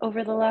of it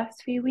over the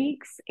last few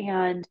weeks,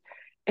 and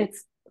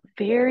it's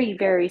very,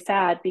 very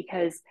sad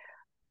because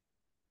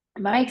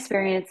my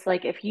experience,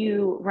 like if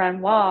you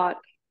run walk,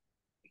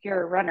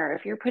 you're a runner.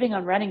 If you're putting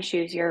on running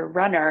shoes, you're a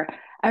runner.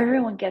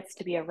 Everyone gets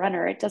to be a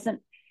runner. It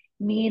doesn't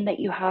mean that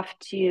you have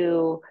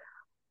to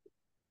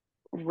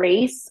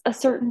race a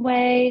certain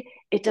way.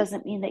 It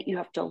doesn't mean that you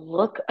have to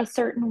look a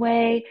certain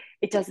way.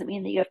 It doesn't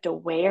mean that you have to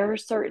wear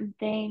certain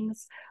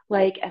things.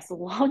 Like as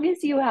long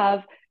as you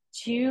have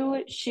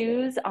two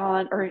shoes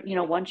on, or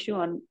one shoe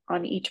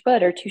on each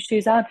foot, or two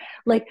shoes on,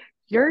 like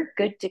you're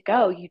good to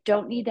go. You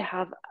don't need to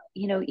have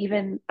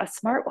even a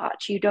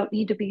smartwatch. You don't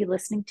need to be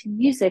listening to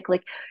music.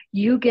 Like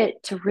you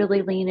get to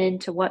really lean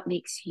into what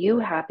makes you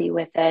happy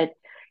with it,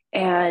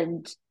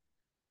 and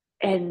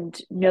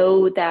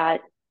know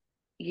that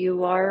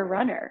you are a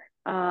runner.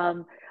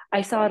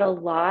 I saw it a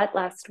lot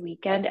last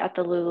weekend at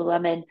the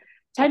Lululemon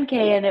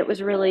 10K, and it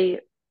was really,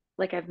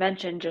 like I've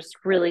mentioned, just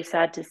really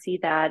sad to see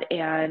that,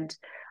 and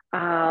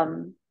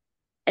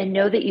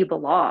know that you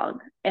belong.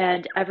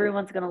 And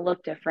everyone's going to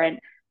look different.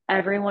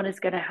 Everyone is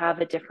going to have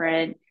a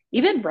different,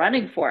 even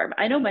running form.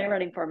 I know my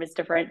running form is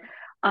different.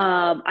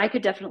 I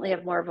could definitely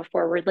have more of a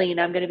forward lean.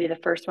 I'm going to be the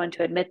first one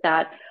to admit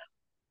that,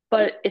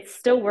 but it's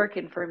still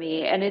working for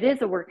me, and it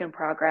is a work in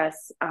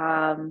progress.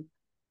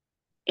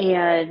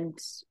 And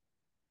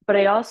but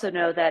I also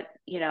know that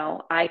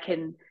I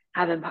can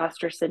have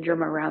imposter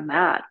syndrome around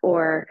that,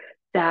 or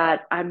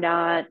that I'm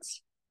not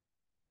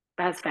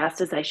as fast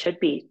as I should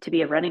be to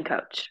be a running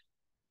coach.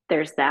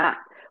 There's that,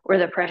 or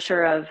the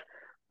pressure of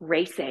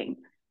racing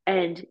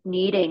and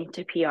needing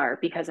to PR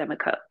because I'm a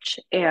coach,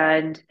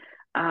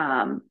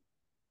 um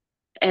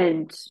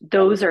and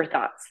those are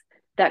thoughts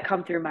that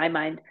come through my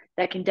mind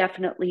that can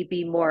definitely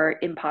be more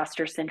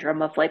imposter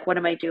syndrome of like, what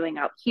am I doing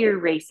out here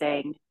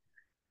racing,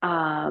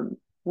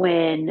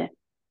 when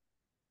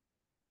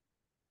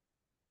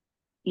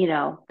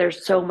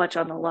there's so much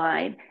on the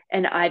line,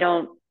 and I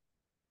don't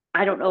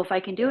know if I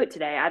can do it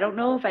today. I don't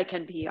know if I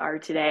can PR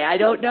today. I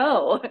don't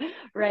know.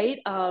 Right.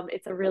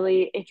 It's a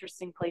really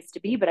interesting place to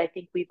be, but I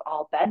think we've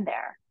all been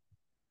there.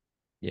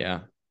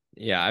 Yeah.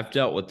 Yeah. I've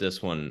dealt with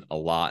this one a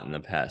lot in the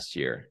past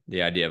year,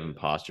 the idea of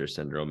imposter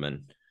syndrome.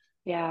 And,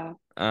 Yeah.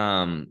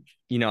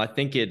 I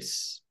think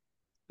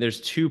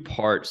there's two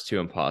parts to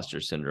imposter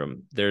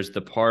syndrome. There's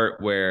the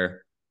part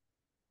where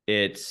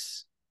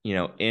it's,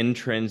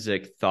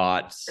 intrinsic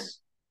thoughts,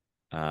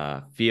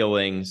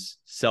 feelings,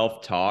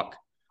 self-talk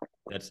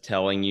that's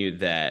telling you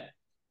that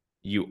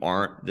you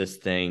aren't this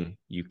thing,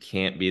 you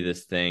can't be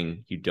this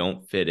thing, you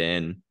don't fit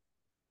in.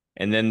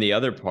 And then the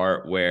other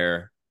part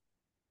where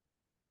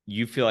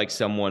you feel like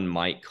someone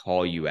might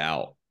call you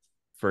out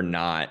for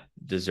not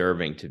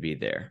deserving to be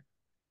there.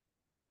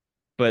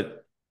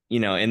 But,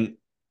 and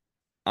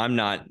I'm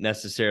not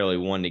necessarily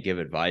one to give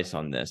advice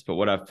on this, but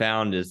what I've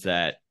found is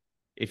that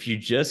if you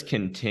just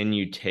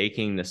continue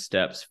taking the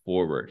steps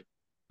forward,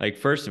 like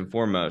first and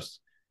foremost,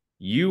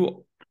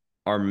 you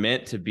are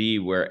meant to be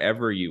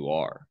wherever you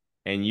are,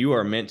 and you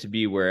are meant to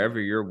be wherever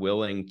you're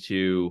willing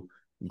to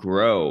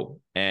grow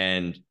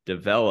and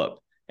develop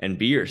and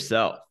be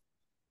yourself.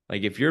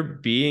 Like if you're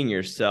being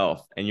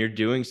yourself and you're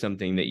doing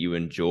something that you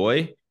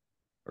enjoy,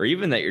 or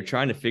even that you're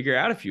trying to figure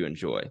out if you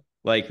enjoy,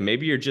 like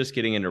maybe you're just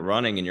getting into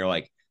running and you're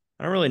like,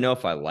 I don't really know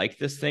if I like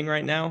this thing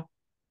right now,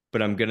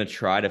 but I'm going to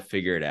try to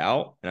figure it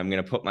out and I'm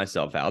going to put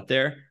myself out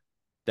there.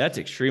 That's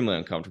extremely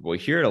uncomfortable. We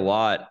hear it a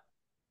lot.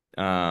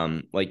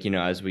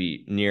 As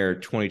we near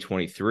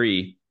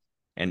 2023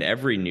 and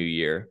every new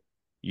year,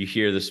 you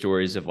hear the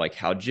stories of like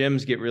how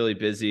gyms get really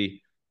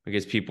busy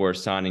because people are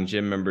signing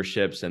gym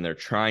memberships and they're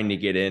trying to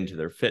get into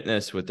their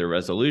fitness with their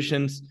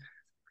resolutions.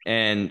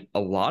 And a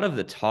lot of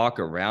the talk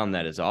around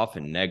that is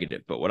often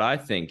negative. But what I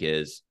think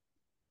is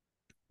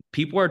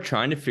people are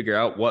trying to figure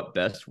out what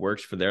best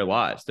works for their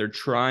lives. They're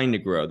trying to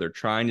grow, they're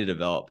trying to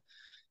develop.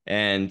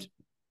 And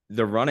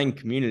the running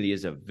community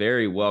is a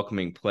very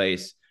welcoming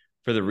place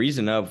for the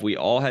reason of we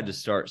all had to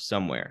start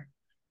somewhere.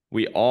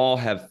 We all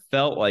have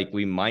felt like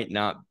we might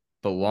not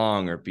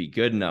belong or be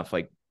good enough.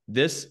 Like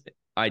this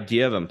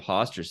idea of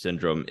imposter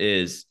syndrome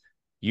is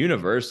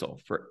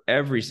universal for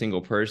every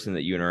single person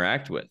that you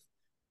interact with.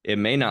 It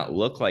may not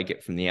look like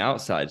it from the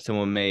outside.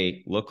 Someone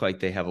may look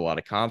like they have a lot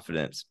of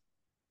confidence,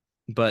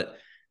 but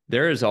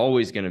there is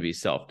always going to be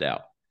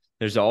self-doubt.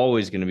 There's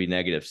always going to be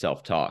negative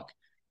self-talk.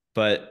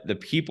 But the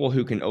people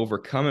who can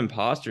overcome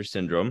imposter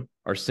syndrome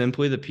are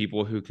simply the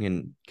people who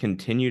can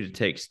continue to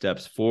take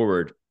steps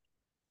forward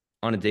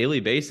on a daily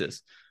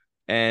basis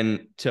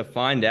and to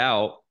find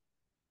out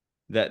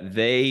that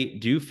they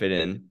do fit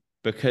in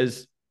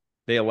because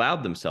they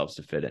allowed themselves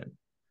to fit in.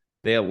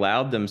 They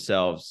allowed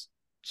themselves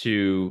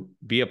to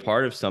be a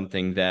part of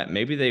something that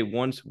maybe they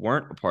once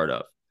weren't a part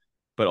of,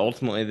 but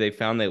ultimately they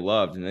found they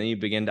loved. And then you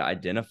begin to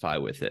identify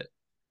with it.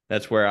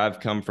 That's where I've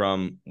come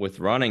from with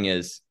running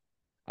is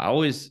I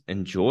always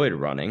enjoyed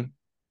running.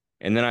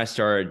 And then I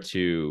started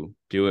to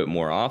do it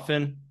more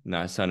often. And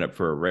I signed up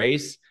for a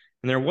race.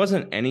 And there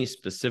wasn't any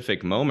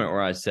specific moment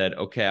where I said,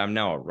 okay, I'm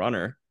now a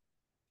runner.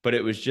 But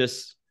it was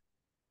just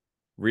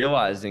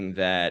realizing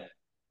that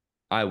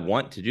I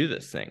want to do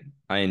this thing.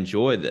 I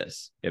enjoy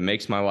this. It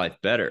makes my life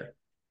better.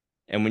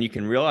 And when you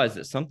can realize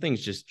that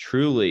something's just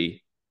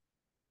truly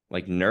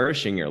like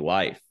nourishing your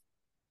life,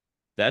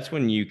 that's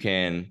when you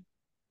can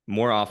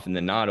more often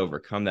than not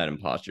overcome that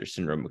imposter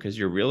syndrome because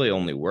you're really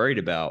only worried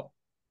about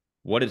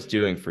what it's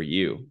doing for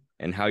you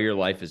and how your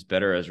life is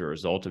better as a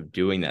result of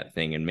doing that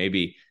thing. And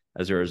maybe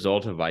as a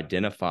result of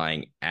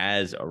identifying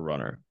as a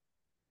runner.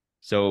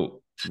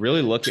 So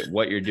really look at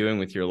what you're doing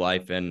with your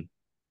life and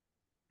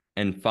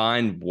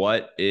find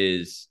what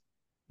is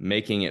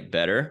making it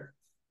better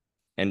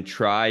and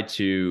try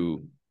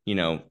to,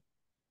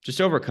 just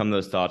overcome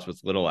those thoughts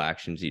with little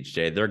actions each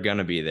day. They're going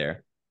to be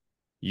there.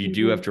 You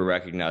do have to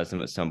recognize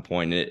them at some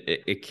point.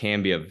 It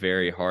can be a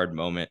very hard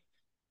moment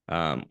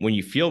when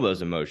you feel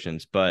those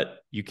emotions, but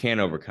you can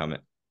overcome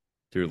it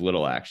through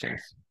little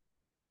actions.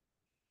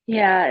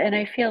 Yeah, and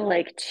I feel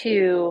like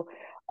too,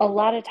 a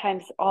lot of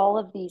times all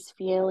of these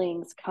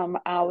feelings come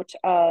out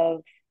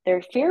of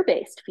their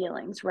fear-based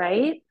feelings,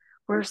 right?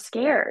 We're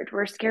scared.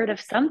 We're scared of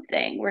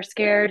something. We're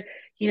scared,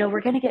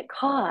 we're going to get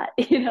caught,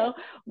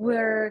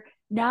 we're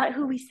not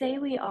who we say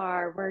we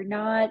are. We're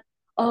not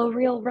a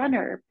real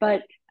runner.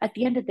 But at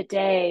the end of the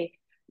day,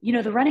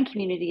 the running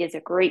community is a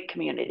great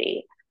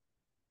community.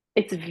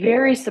 It's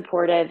very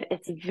supportive,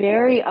 it's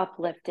very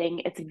uplifting,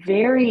 it's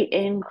very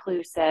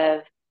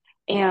inclusive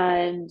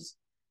and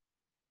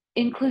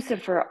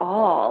inclusive for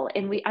all.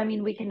 And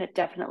we can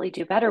definitely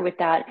do better with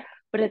that.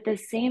 But at the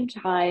same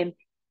time,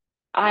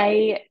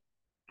 I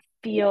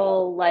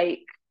feel like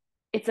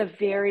it's a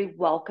very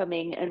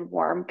welcoming and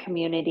warm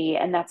community.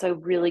 And that's a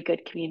really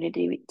good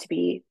community to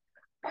be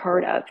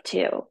part of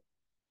too.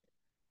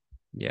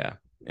 Yeah.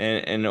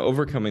 And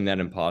overcoming that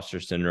imposter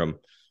syndrome,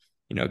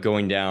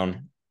 going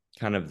down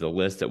kind of the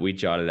list that we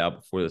jotted out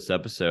before this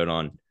episode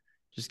on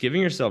just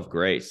giving yourself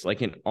grace,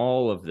 like in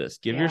all of this,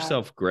 give Yeah.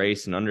 yourself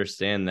grace and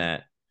understand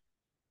that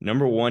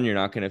number one, you're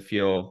not going to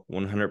feel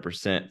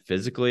 100%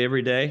 physically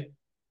every day.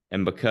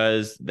 And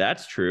because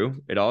that's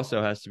true, it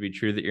also has to be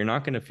true that you're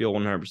not going to feel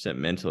 100%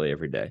 mentally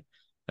every day.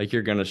 Like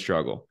you're going to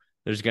struggle.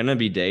 There's going to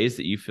be days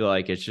that you feel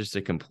like it's just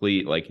a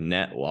complete like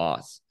net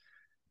loss.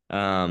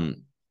 But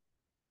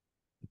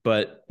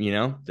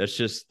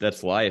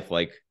that's life.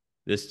 Like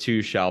this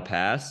too shall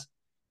pass.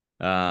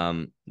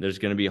 There's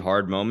going to be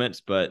hard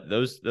moments, but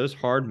those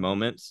hard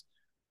moments,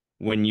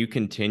 when you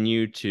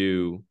continue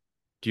to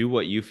do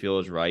what you feel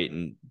is right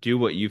and do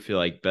what you feel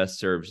like best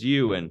serves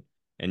you and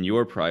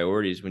your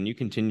priorities, when you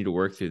continue to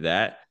work through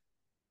that,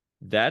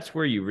 that's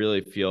where you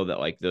really feel that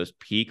like those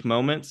peak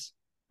moments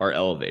are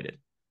elevated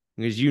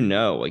because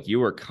like you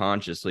were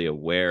consciously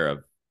aware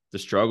of the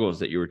struggles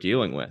that you were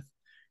dealing with.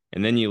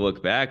 And then you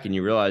look back and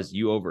you realize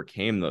you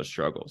overcame those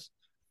struggles.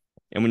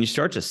 And when you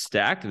start to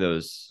stack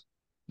those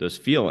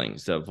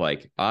feelings of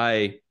like,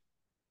 I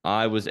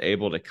was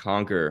able to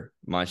conquer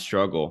my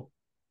struggle,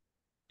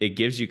 it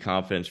gives you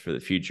confidence for the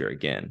future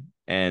again.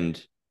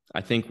 And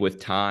I think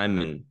with time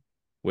and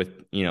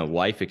with,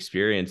 life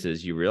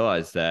experiences, you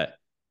realize that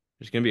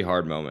there's going to be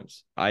hard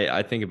moments.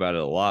 I think about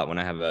it a lot when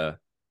I have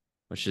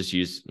let's just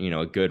use,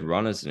 a good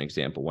run as an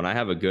example. When I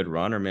have a good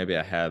run, or maybe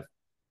I have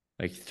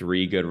like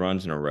 3 good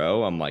runs in a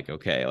row, I'm like,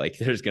 okay, like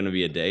there's going to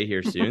be a day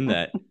here soon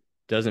that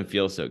doesn't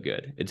feel so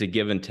good. It's a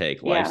give and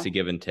take. Yeah. Life's a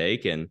give and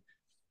take. And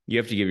you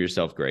have to give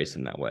yourself grace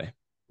in that way.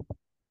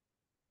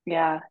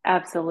 Yeah,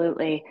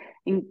 absolutely.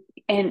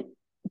 And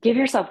give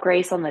yourself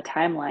grace on the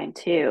timeline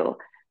too.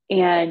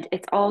 And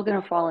it's all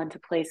going to fall into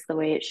place the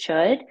way it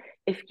should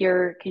if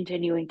you're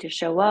continuing to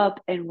show up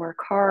and work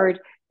hard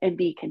and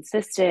be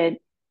consistent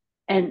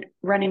and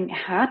running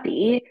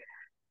happy,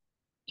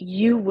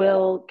 you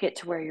will get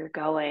to where you're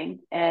going.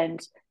 And,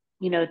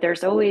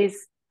 there's always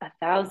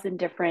 1,000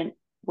 different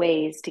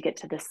ways to get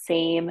to the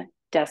same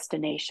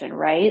destination,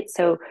 right?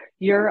 So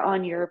you're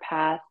on your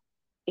path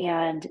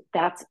and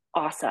that's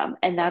awesome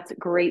and that's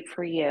great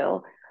for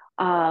you.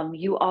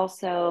 You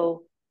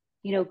also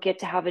get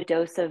to have a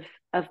dose of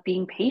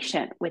being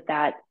patient with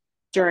that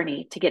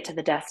journey to get to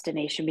the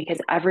destination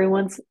because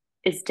everyone's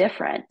is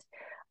different.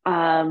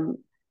 um,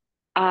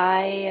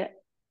 I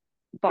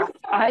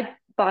I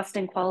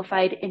Boston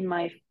qualified in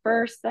my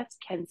first, that's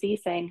Kenzie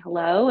saying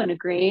hello and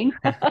agreeing.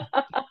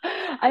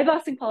 I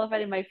Boston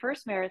qualified in my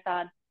first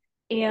marathon.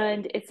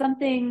 And it's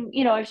something,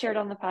 I've shared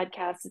on the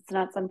podcast. It's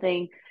not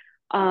something,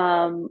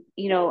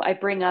 I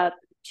bring up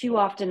too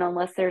often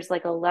unless there's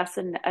like a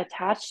lesson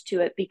attached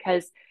to it,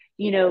 because,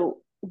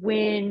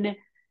 when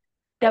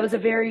that was a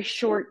very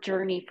short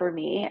journey for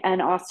me.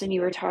 And Austin,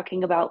 you were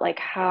talking about like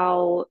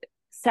how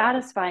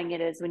satisfying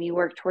it is when you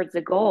work towards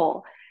a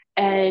goal.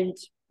 And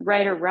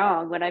right or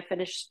wrong, when I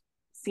finished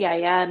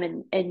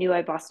CIM and knew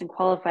I Boston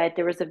qualified,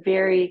 there was a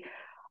very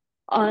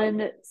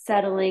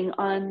unsettling,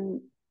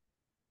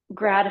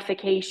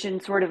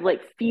 gratification sort of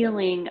like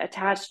feeling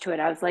attached to it.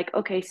 I was like,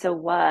 okay, so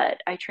what?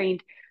 I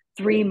trained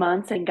 3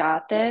 months and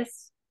got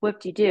this.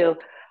 What do you do?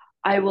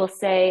 I will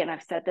say, and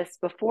I've said this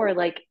before,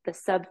 like the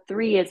sub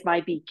 3 is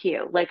my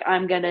BQ. Like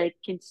I'm going to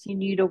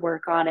continue to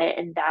work on it,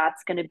 and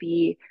that's going to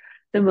be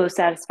the most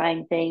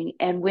satisfying thing.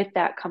 And with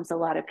that comes a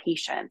lot of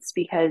patience,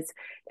 because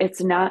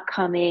it's not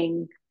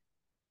coming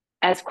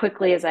as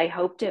quickly as I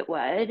hoped it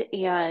would.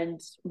 And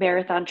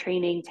marathon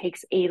training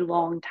takes a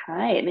long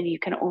time, and you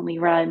can only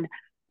run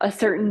a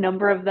certain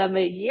number of them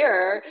a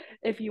year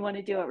if you want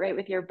to do it right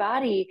with your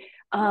body.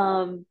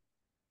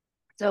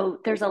 So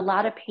there's a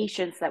lot of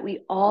patience that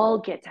we all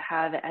get to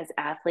have as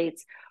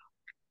athletes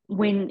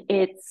when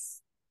it's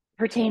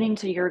pertaining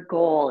to your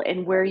goal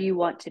and where you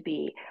want to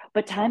be.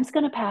 But time's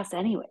going to pass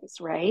anyways,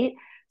 right?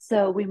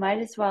 So we might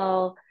as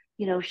well,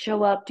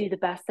 show up, do the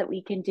best that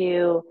we can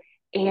do,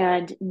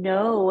 and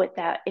know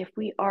that if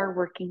we are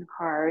working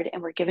hard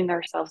and we're giving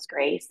ourselves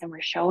grace and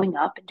we're showing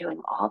up and doing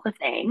all the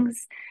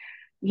things,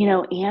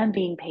 and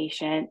being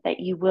patient, that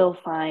you will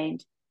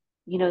find,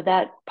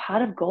 that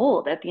pot of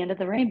gold at the end of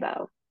the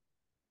rainbow.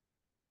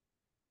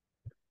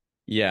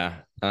 Yeah.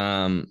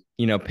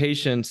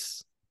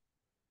 Patience,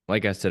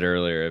 like I said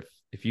earlier,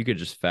 if you could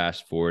just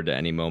fast forward to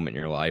any moment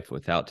in your life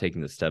without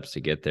taking the steps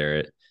to get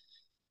there,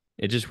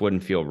 it just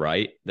wouldn't feel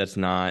right. That's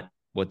not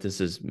what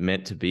this is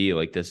meant to be.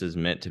 Like, this is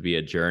meant to be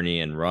a journey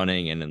in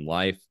running and in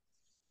life.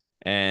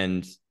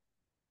 And,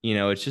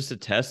 it's just a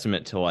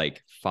testament to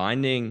like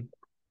finding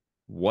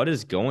what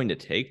is going to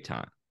take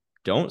time.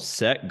 Don't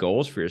set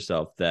goals for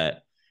yourself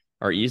that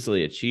are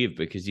easily achieved,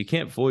 because you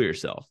can't fool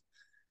yourself.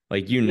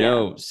 Like,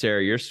 Yeah.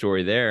 Sarah, your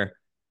story there,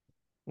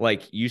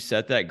 like you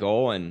set that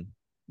goal and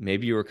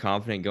maybe you were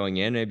confident going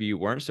in, maybe you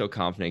weren't so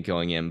confident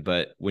going in,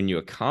 but when you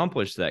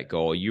accomplished that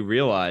goal, you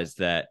realized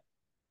that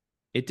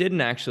it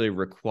didn't actually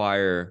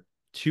require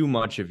too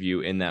much of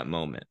you in that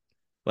moment.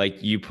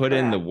 Like, you put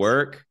in the Correct.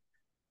 work,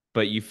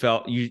 but you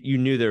felt you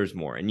knew there was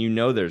more, and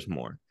there's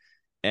more.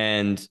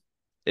 And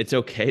it's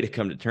okay to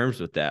come to terms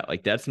with that.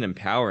 Like, that's an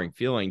empowering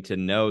feeling to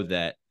know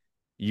that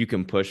you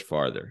can push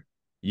farther.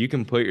 You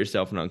can put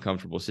yourself in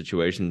uncomfortable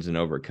situations and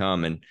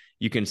overcome, and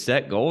you can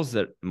set goals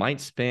that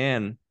might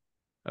span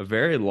a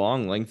very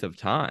long length of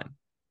time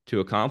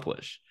to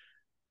accomplish.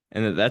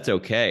 And that's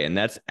okay. And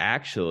that's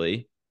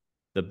actually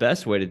the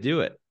best way to do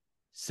it.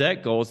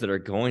 Set goals that are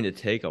going to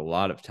take a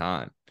lot of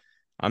time.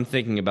 I'm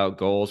thinking about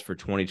goals for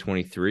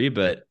 2023,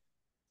 but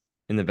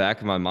in the back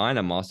of my mind,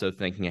 I'm also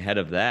thinking ahead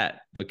of that,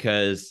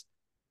 because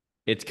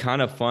it's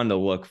kind of fun to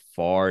look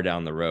far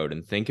down the road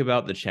and think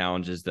about the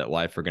challenges that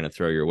life are going to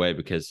throw your way.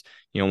 Because,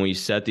 when you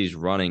set these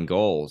running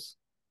goals,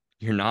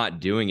 you're not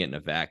doing it in a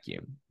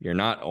vacuum. You're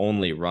not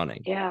only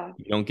running. Yeah.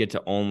 You don't get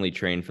to only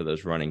train for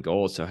those running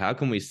goals. So how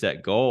can we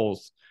set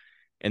goals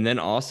and then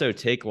also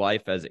take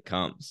life as it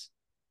comes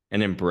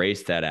and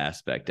embrace that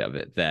aspect of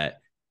it, that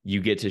you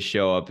get to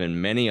show up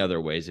in many other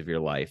ways of your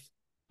life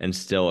and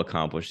still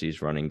accomplish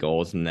these running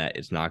goals, and that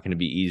it's not going to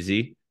be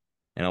easy.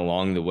 And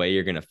along the way,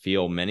 you're going to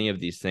feel many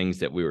of these things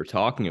that we were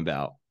talking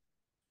about,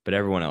 but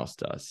everyone else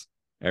does.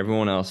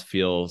 Everyone else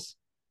feels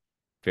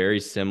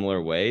very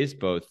similar ways,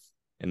 both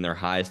in their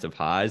highest of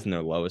highs and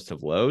their lowest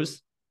of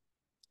lows.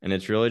 And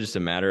it's really just a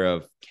matter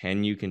of,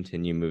 can you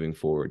continue moving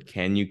forward?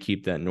 Can you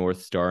keep that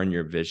North Star in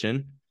your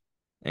vision?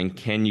 And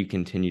can you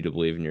continue to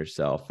believe in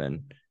yourself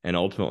and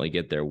ultimately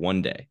get there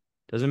one day?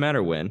 Doesn't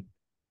matter when,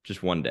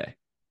 just one day.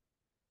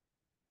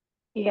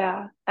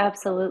 Yeah,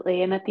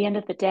 absolutely. And at the end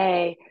of the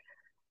day,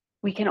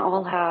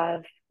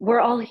 we're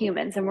all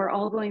humans and we're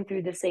all going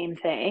through the same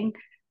thing.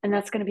 And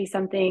that's going to be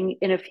something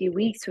in a few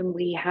weeks when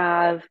we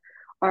have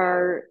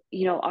our,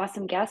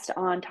 awesome guest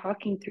on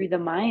talking through the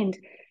mind.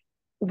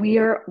 We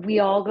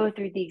all go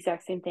through the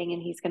exact same thing,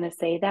 and he's going to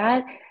say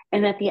that.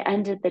 And at the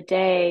end of the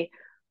day,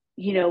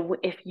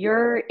 if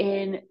you're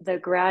in the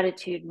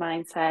gratitude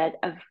mindset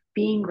of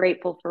being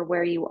grateful for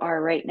where you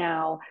are right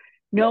now,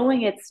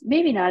 knowing it's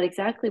maybe not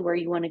exactly where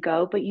you want to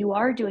go, but you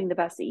are doing the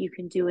best that you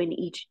can do in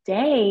each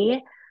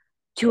day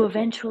to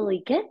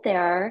eventually get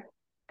there,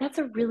 that's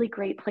a really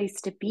great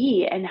place to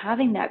be. And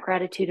having that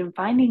gratitude and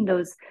finding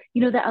those,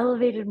 the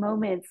elevated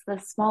moments, the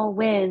small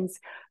wins,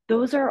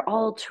 those are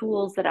all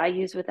tools that I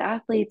use with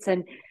athletes.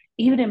 And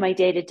even in my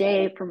day to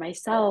day for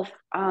myself,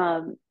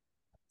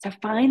 to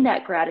find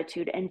that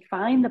gratitude and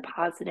find the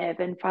positive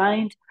and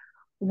find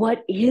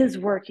what is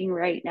working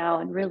right now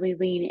and really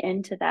lean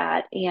into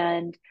that.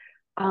 And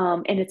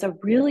it's a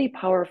really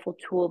powerful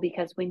tool,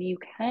 because when you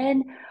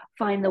can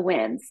find the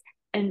wins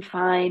and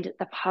find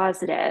the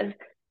positive,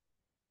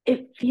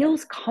 it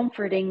feels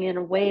comforting in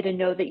a way to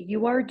know that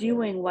you are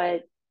doing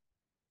what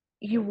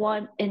you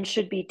want and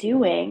should be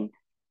doing.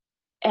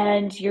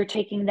 and you're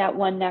taking that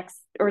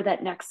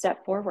next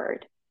step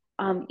forward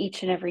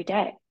each and every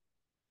day.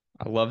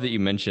 I love that you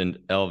mentioned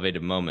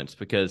elevated moments,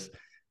 because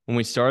when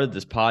we started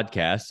this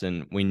podcast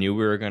and we knew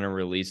we were going to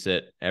release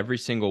it every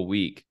single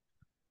week,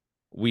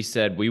 we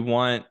said we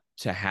want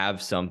to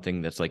have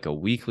something that's like a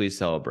weekly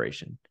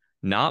celebration,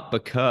 not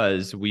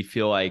because we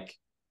feel like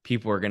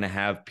people are going to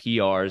have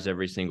PRs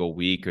every single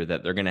week or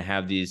that they're going to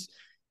have these,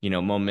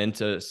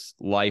 momentous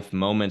life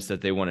moments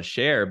that they want to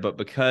share, but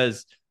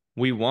because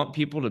we want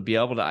people to be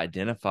able to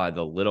identify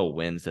the little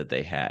wins that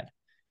they had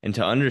and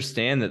to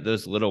understand that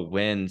those little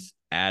wins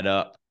add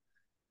up.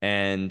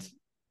 And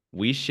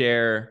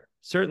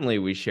certainly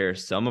we share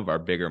some of our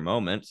bigger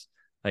moments.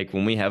 Like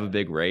when we have a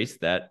big race,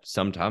 that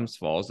sometimes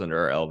falls under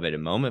our elevated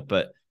moment.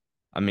 But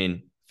I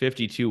mean,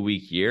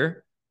 52-week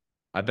year,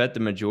 I bet the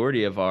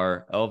majority of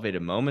our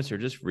elevated moments are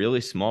just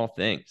really small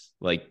things.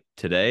 Like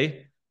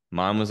today,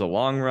 mine was a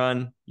long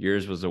run,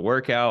 yours was a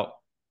workout.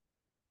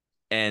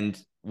 And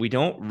we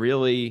don't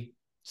really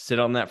sit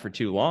on that for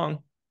too long.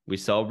 We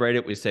celebrate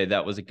it. We say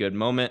that was a good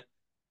moment.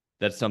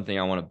 That's something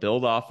I want to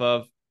build off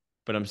of,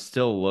 but I'm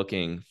still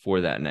looking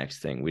for that next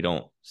thing. We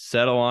don't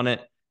settle on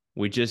it.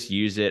 We just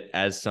use it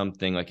as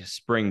something like a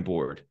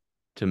springboard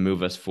to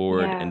move us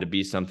forward and Yeah. to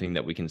be something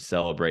that we can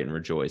celebrate and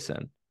rejoice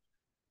in.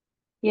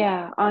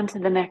 Yeah, on to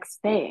the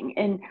next thing.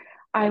 And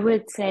I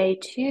would say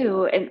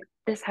too, and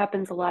this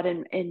happens a lot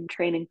in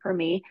training for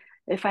me,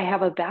 if I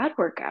have a bad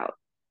workout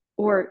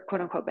or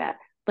quote unquote bad,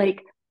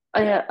 like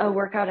a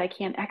workout I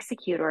can't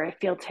execute or I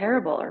feel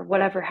terrible or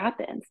whatever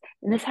happens.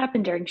 And this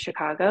happened during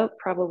Chicago,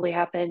 probably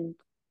happened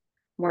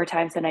more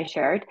times than I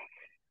shared.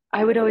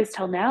 I would always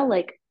tell now,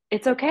 like,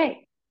 it's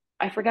okay.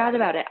 I forgot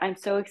about it. I'm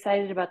so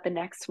excited about the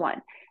next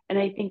one. And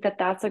I think that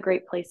that's a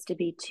great place to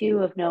be too,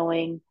 of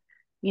knowing,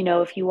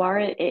 if you are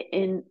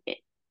in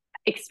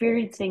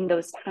experiencing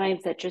those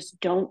times that just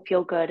don't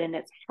feel good and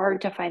it's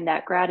hard to find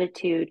that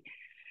gratitude,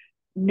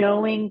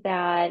 knowing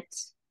that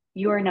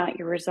you are not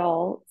your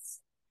results.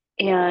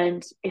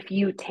 And if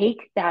you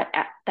take that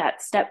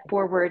step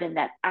forward and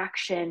that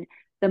action,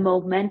 the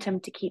momentum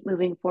to keep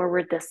moving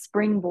forward, the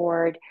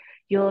springboard,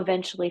 you'll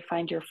eventually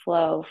find your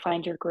flow,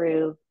 find your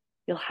groove.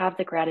 You'll have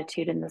the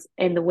gratitude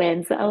in the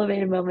wins, the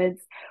elevated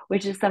moments,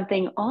 which is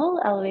something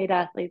all Elevate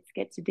athletes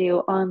get to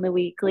do on the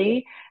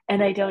weekly.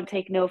 And I don't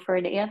take no for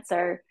an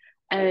answer.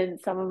 And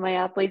some of my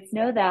athletes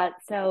know that.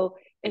 So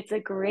it's a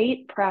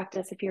great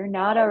practice if you're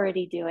not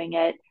already doing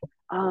it,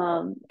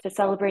 to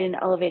celebrate an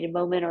elevated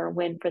moment or a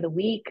win for the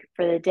week,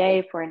 for the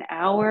day, for an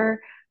hour,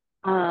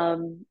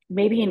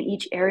 maybe in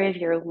each area of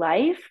your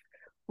life,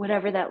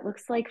 whatever that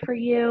looks like for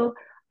you.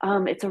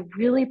 It's a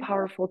really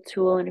powerful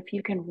tool. And if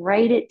you can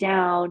write it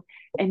down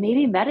and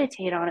maybe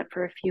meditate on it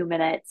for a few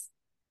minutes,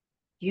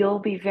 you'll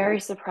be very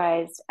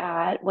surprised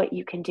at what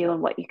you can do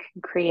and what you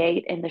can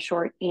create in the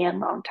short and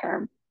long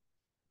term.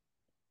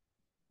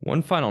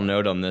 One final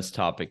note on this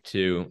topic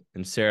too,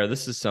 and Sarah,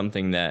 this is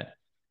something that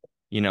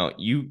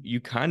you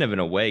kind of in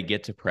a way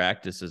get to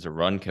practice as a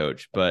run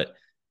coach. But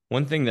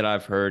one thing that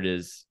I've heard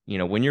is,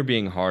 when you're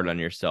being hard on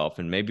yourself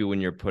and maybe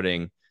when you're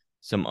putting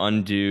some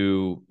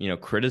undue,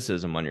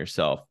 criticism on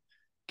yourself,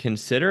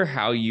 consider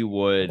how you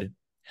would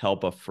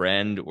help a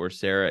friend, or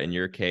Sarah, in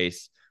your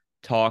case,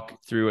 talk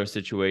through a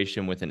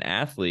situation with an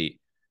athlete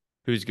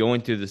who's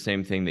going through the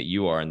same thing that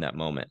you are in that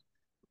moment.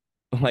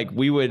 Like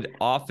we would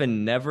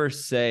often never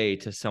say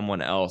to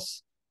someone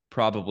else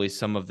probably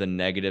some of the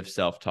negative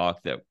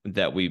self-talk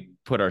that we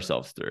put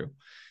ourselves through.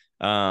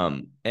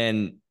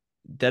 And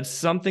that's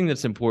something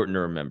that's important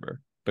to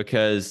remember,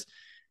 because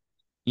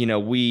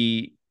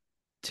we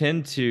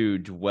tend to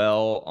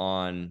dwell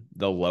on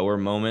the lower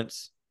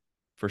moments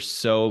for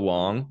so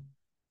long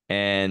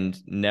and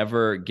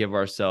never give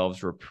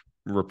ourselves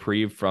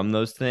reprieve from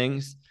those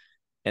things.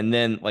 And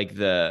then like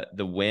the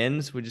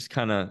wins, we just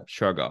kind of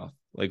shrug off,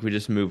 like we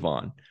just move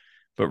on.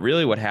 But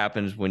really what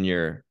happens when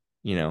you're,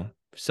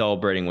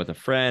 celebrating with a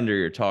friend or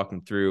you're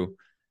talking through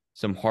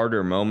some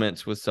harder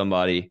moments with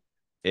somebody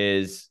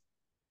is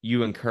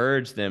you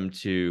encourage them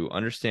to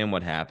understand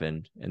what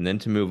happened and then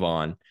to move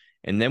on.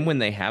 And then when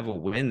they have a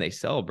win, they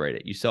celebrate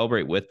it. You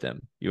celebrate with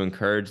them. You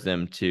encourage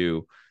them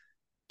to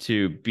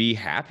be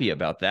happy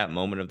about that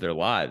moment of their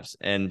lives.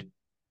 And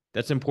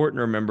that's important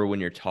to remember when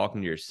you're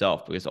talking to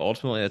yourself, because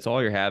ultimately that's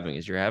all you're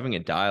having a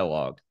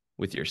dialogue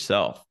with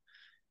yourself.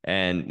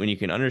 And when you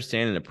can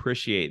understand and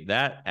appreciate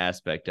that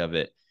aspect of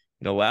it,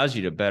 it allows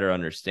you to better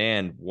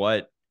understand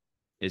what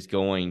is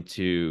going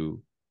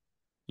to,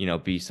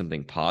 be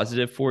something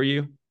positive for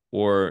you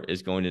or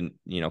is going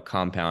to,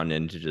 compound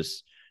into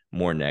just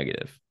more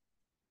negative.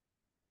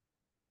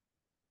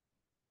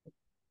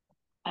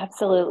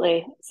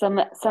 Absolutely. Some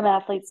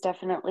athletes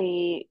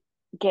definitely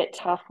get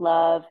tough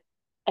love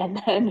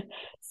and then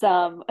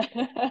some,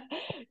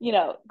 you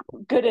know,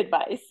 good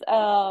advice.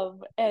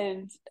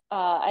 And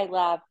I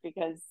laugh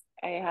because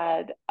I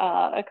had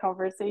a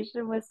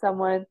conversation with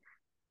someone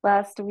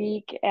last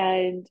week,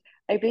 and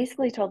I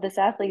basically told this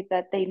athlete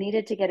that they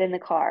needed to get in the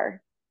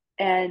car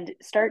and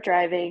start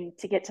driving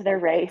to get to their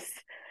race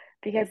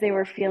because they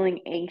were feeling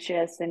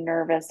anxious and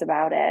nervous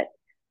about it.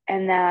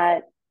 and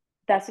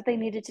that's what they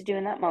needed to do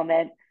in that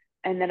moment.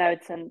 And then I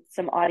would send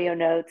some audio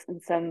notes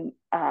and some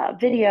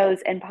videos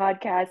and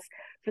podcasts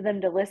for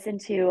them to listen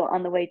to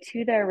on the way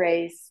to their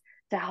race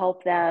to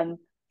help them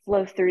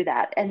flow through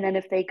that. And then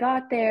if they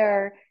got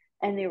there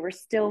and they were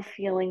still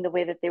feeling the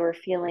way that they were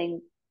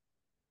feeling,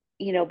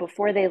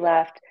 before they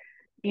left,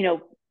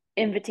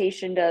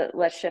 invitation to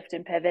let's shift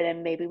and pivot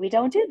and maybe we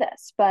don't do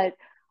this. But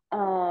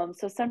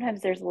so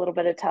sometimes there's a little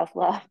bit of tough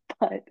love,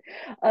 but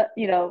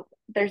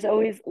there's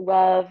always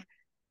love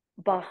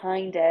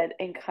behind it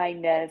and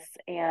kindness,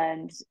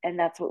 and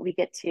that's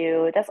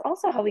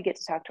also how we get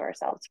to talk to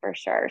ourselves for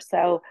sure.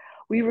 So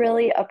we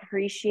really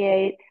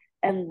appreciate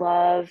and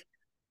love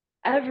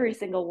every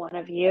single one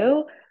of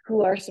you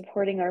who are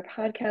supporting our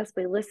podcast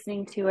by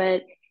listening to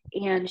it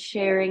and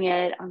sharing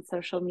it on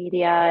social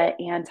media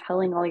and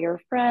telling all your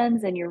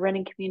friends and your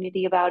running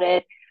community about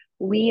it.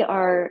 We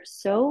are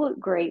so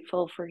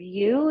grateful for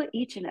you,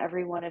 each and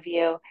every one of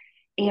you,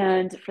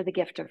 and for the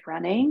gift of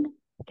running,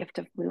 gift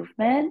of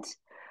movement.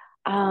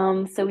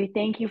 So we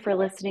thank you for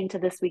listening to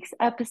this week's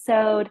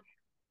episode.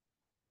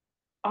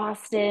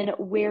 Austin,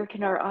 where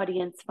can our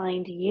audience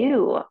find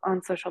you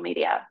on social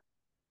media?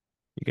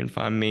 You can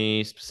find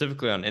me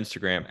specifically on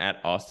Instagram at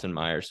Austin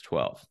Myers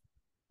 12.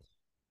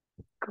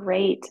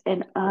 Great.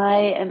 And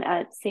I am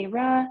at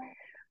Sarah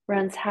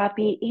Runs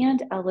Happy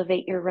and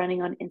Elevate Your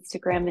Running on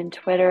Instagram and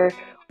Twitter.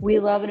 We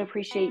love and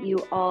appreciate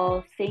you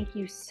all. Thank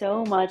you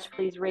so much.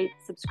 Please rate,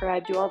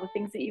 subscribe, do all the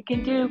things that you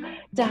can do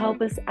to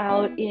help us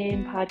out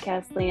in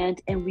podcast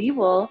land. And we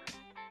will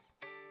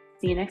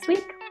see you next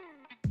week.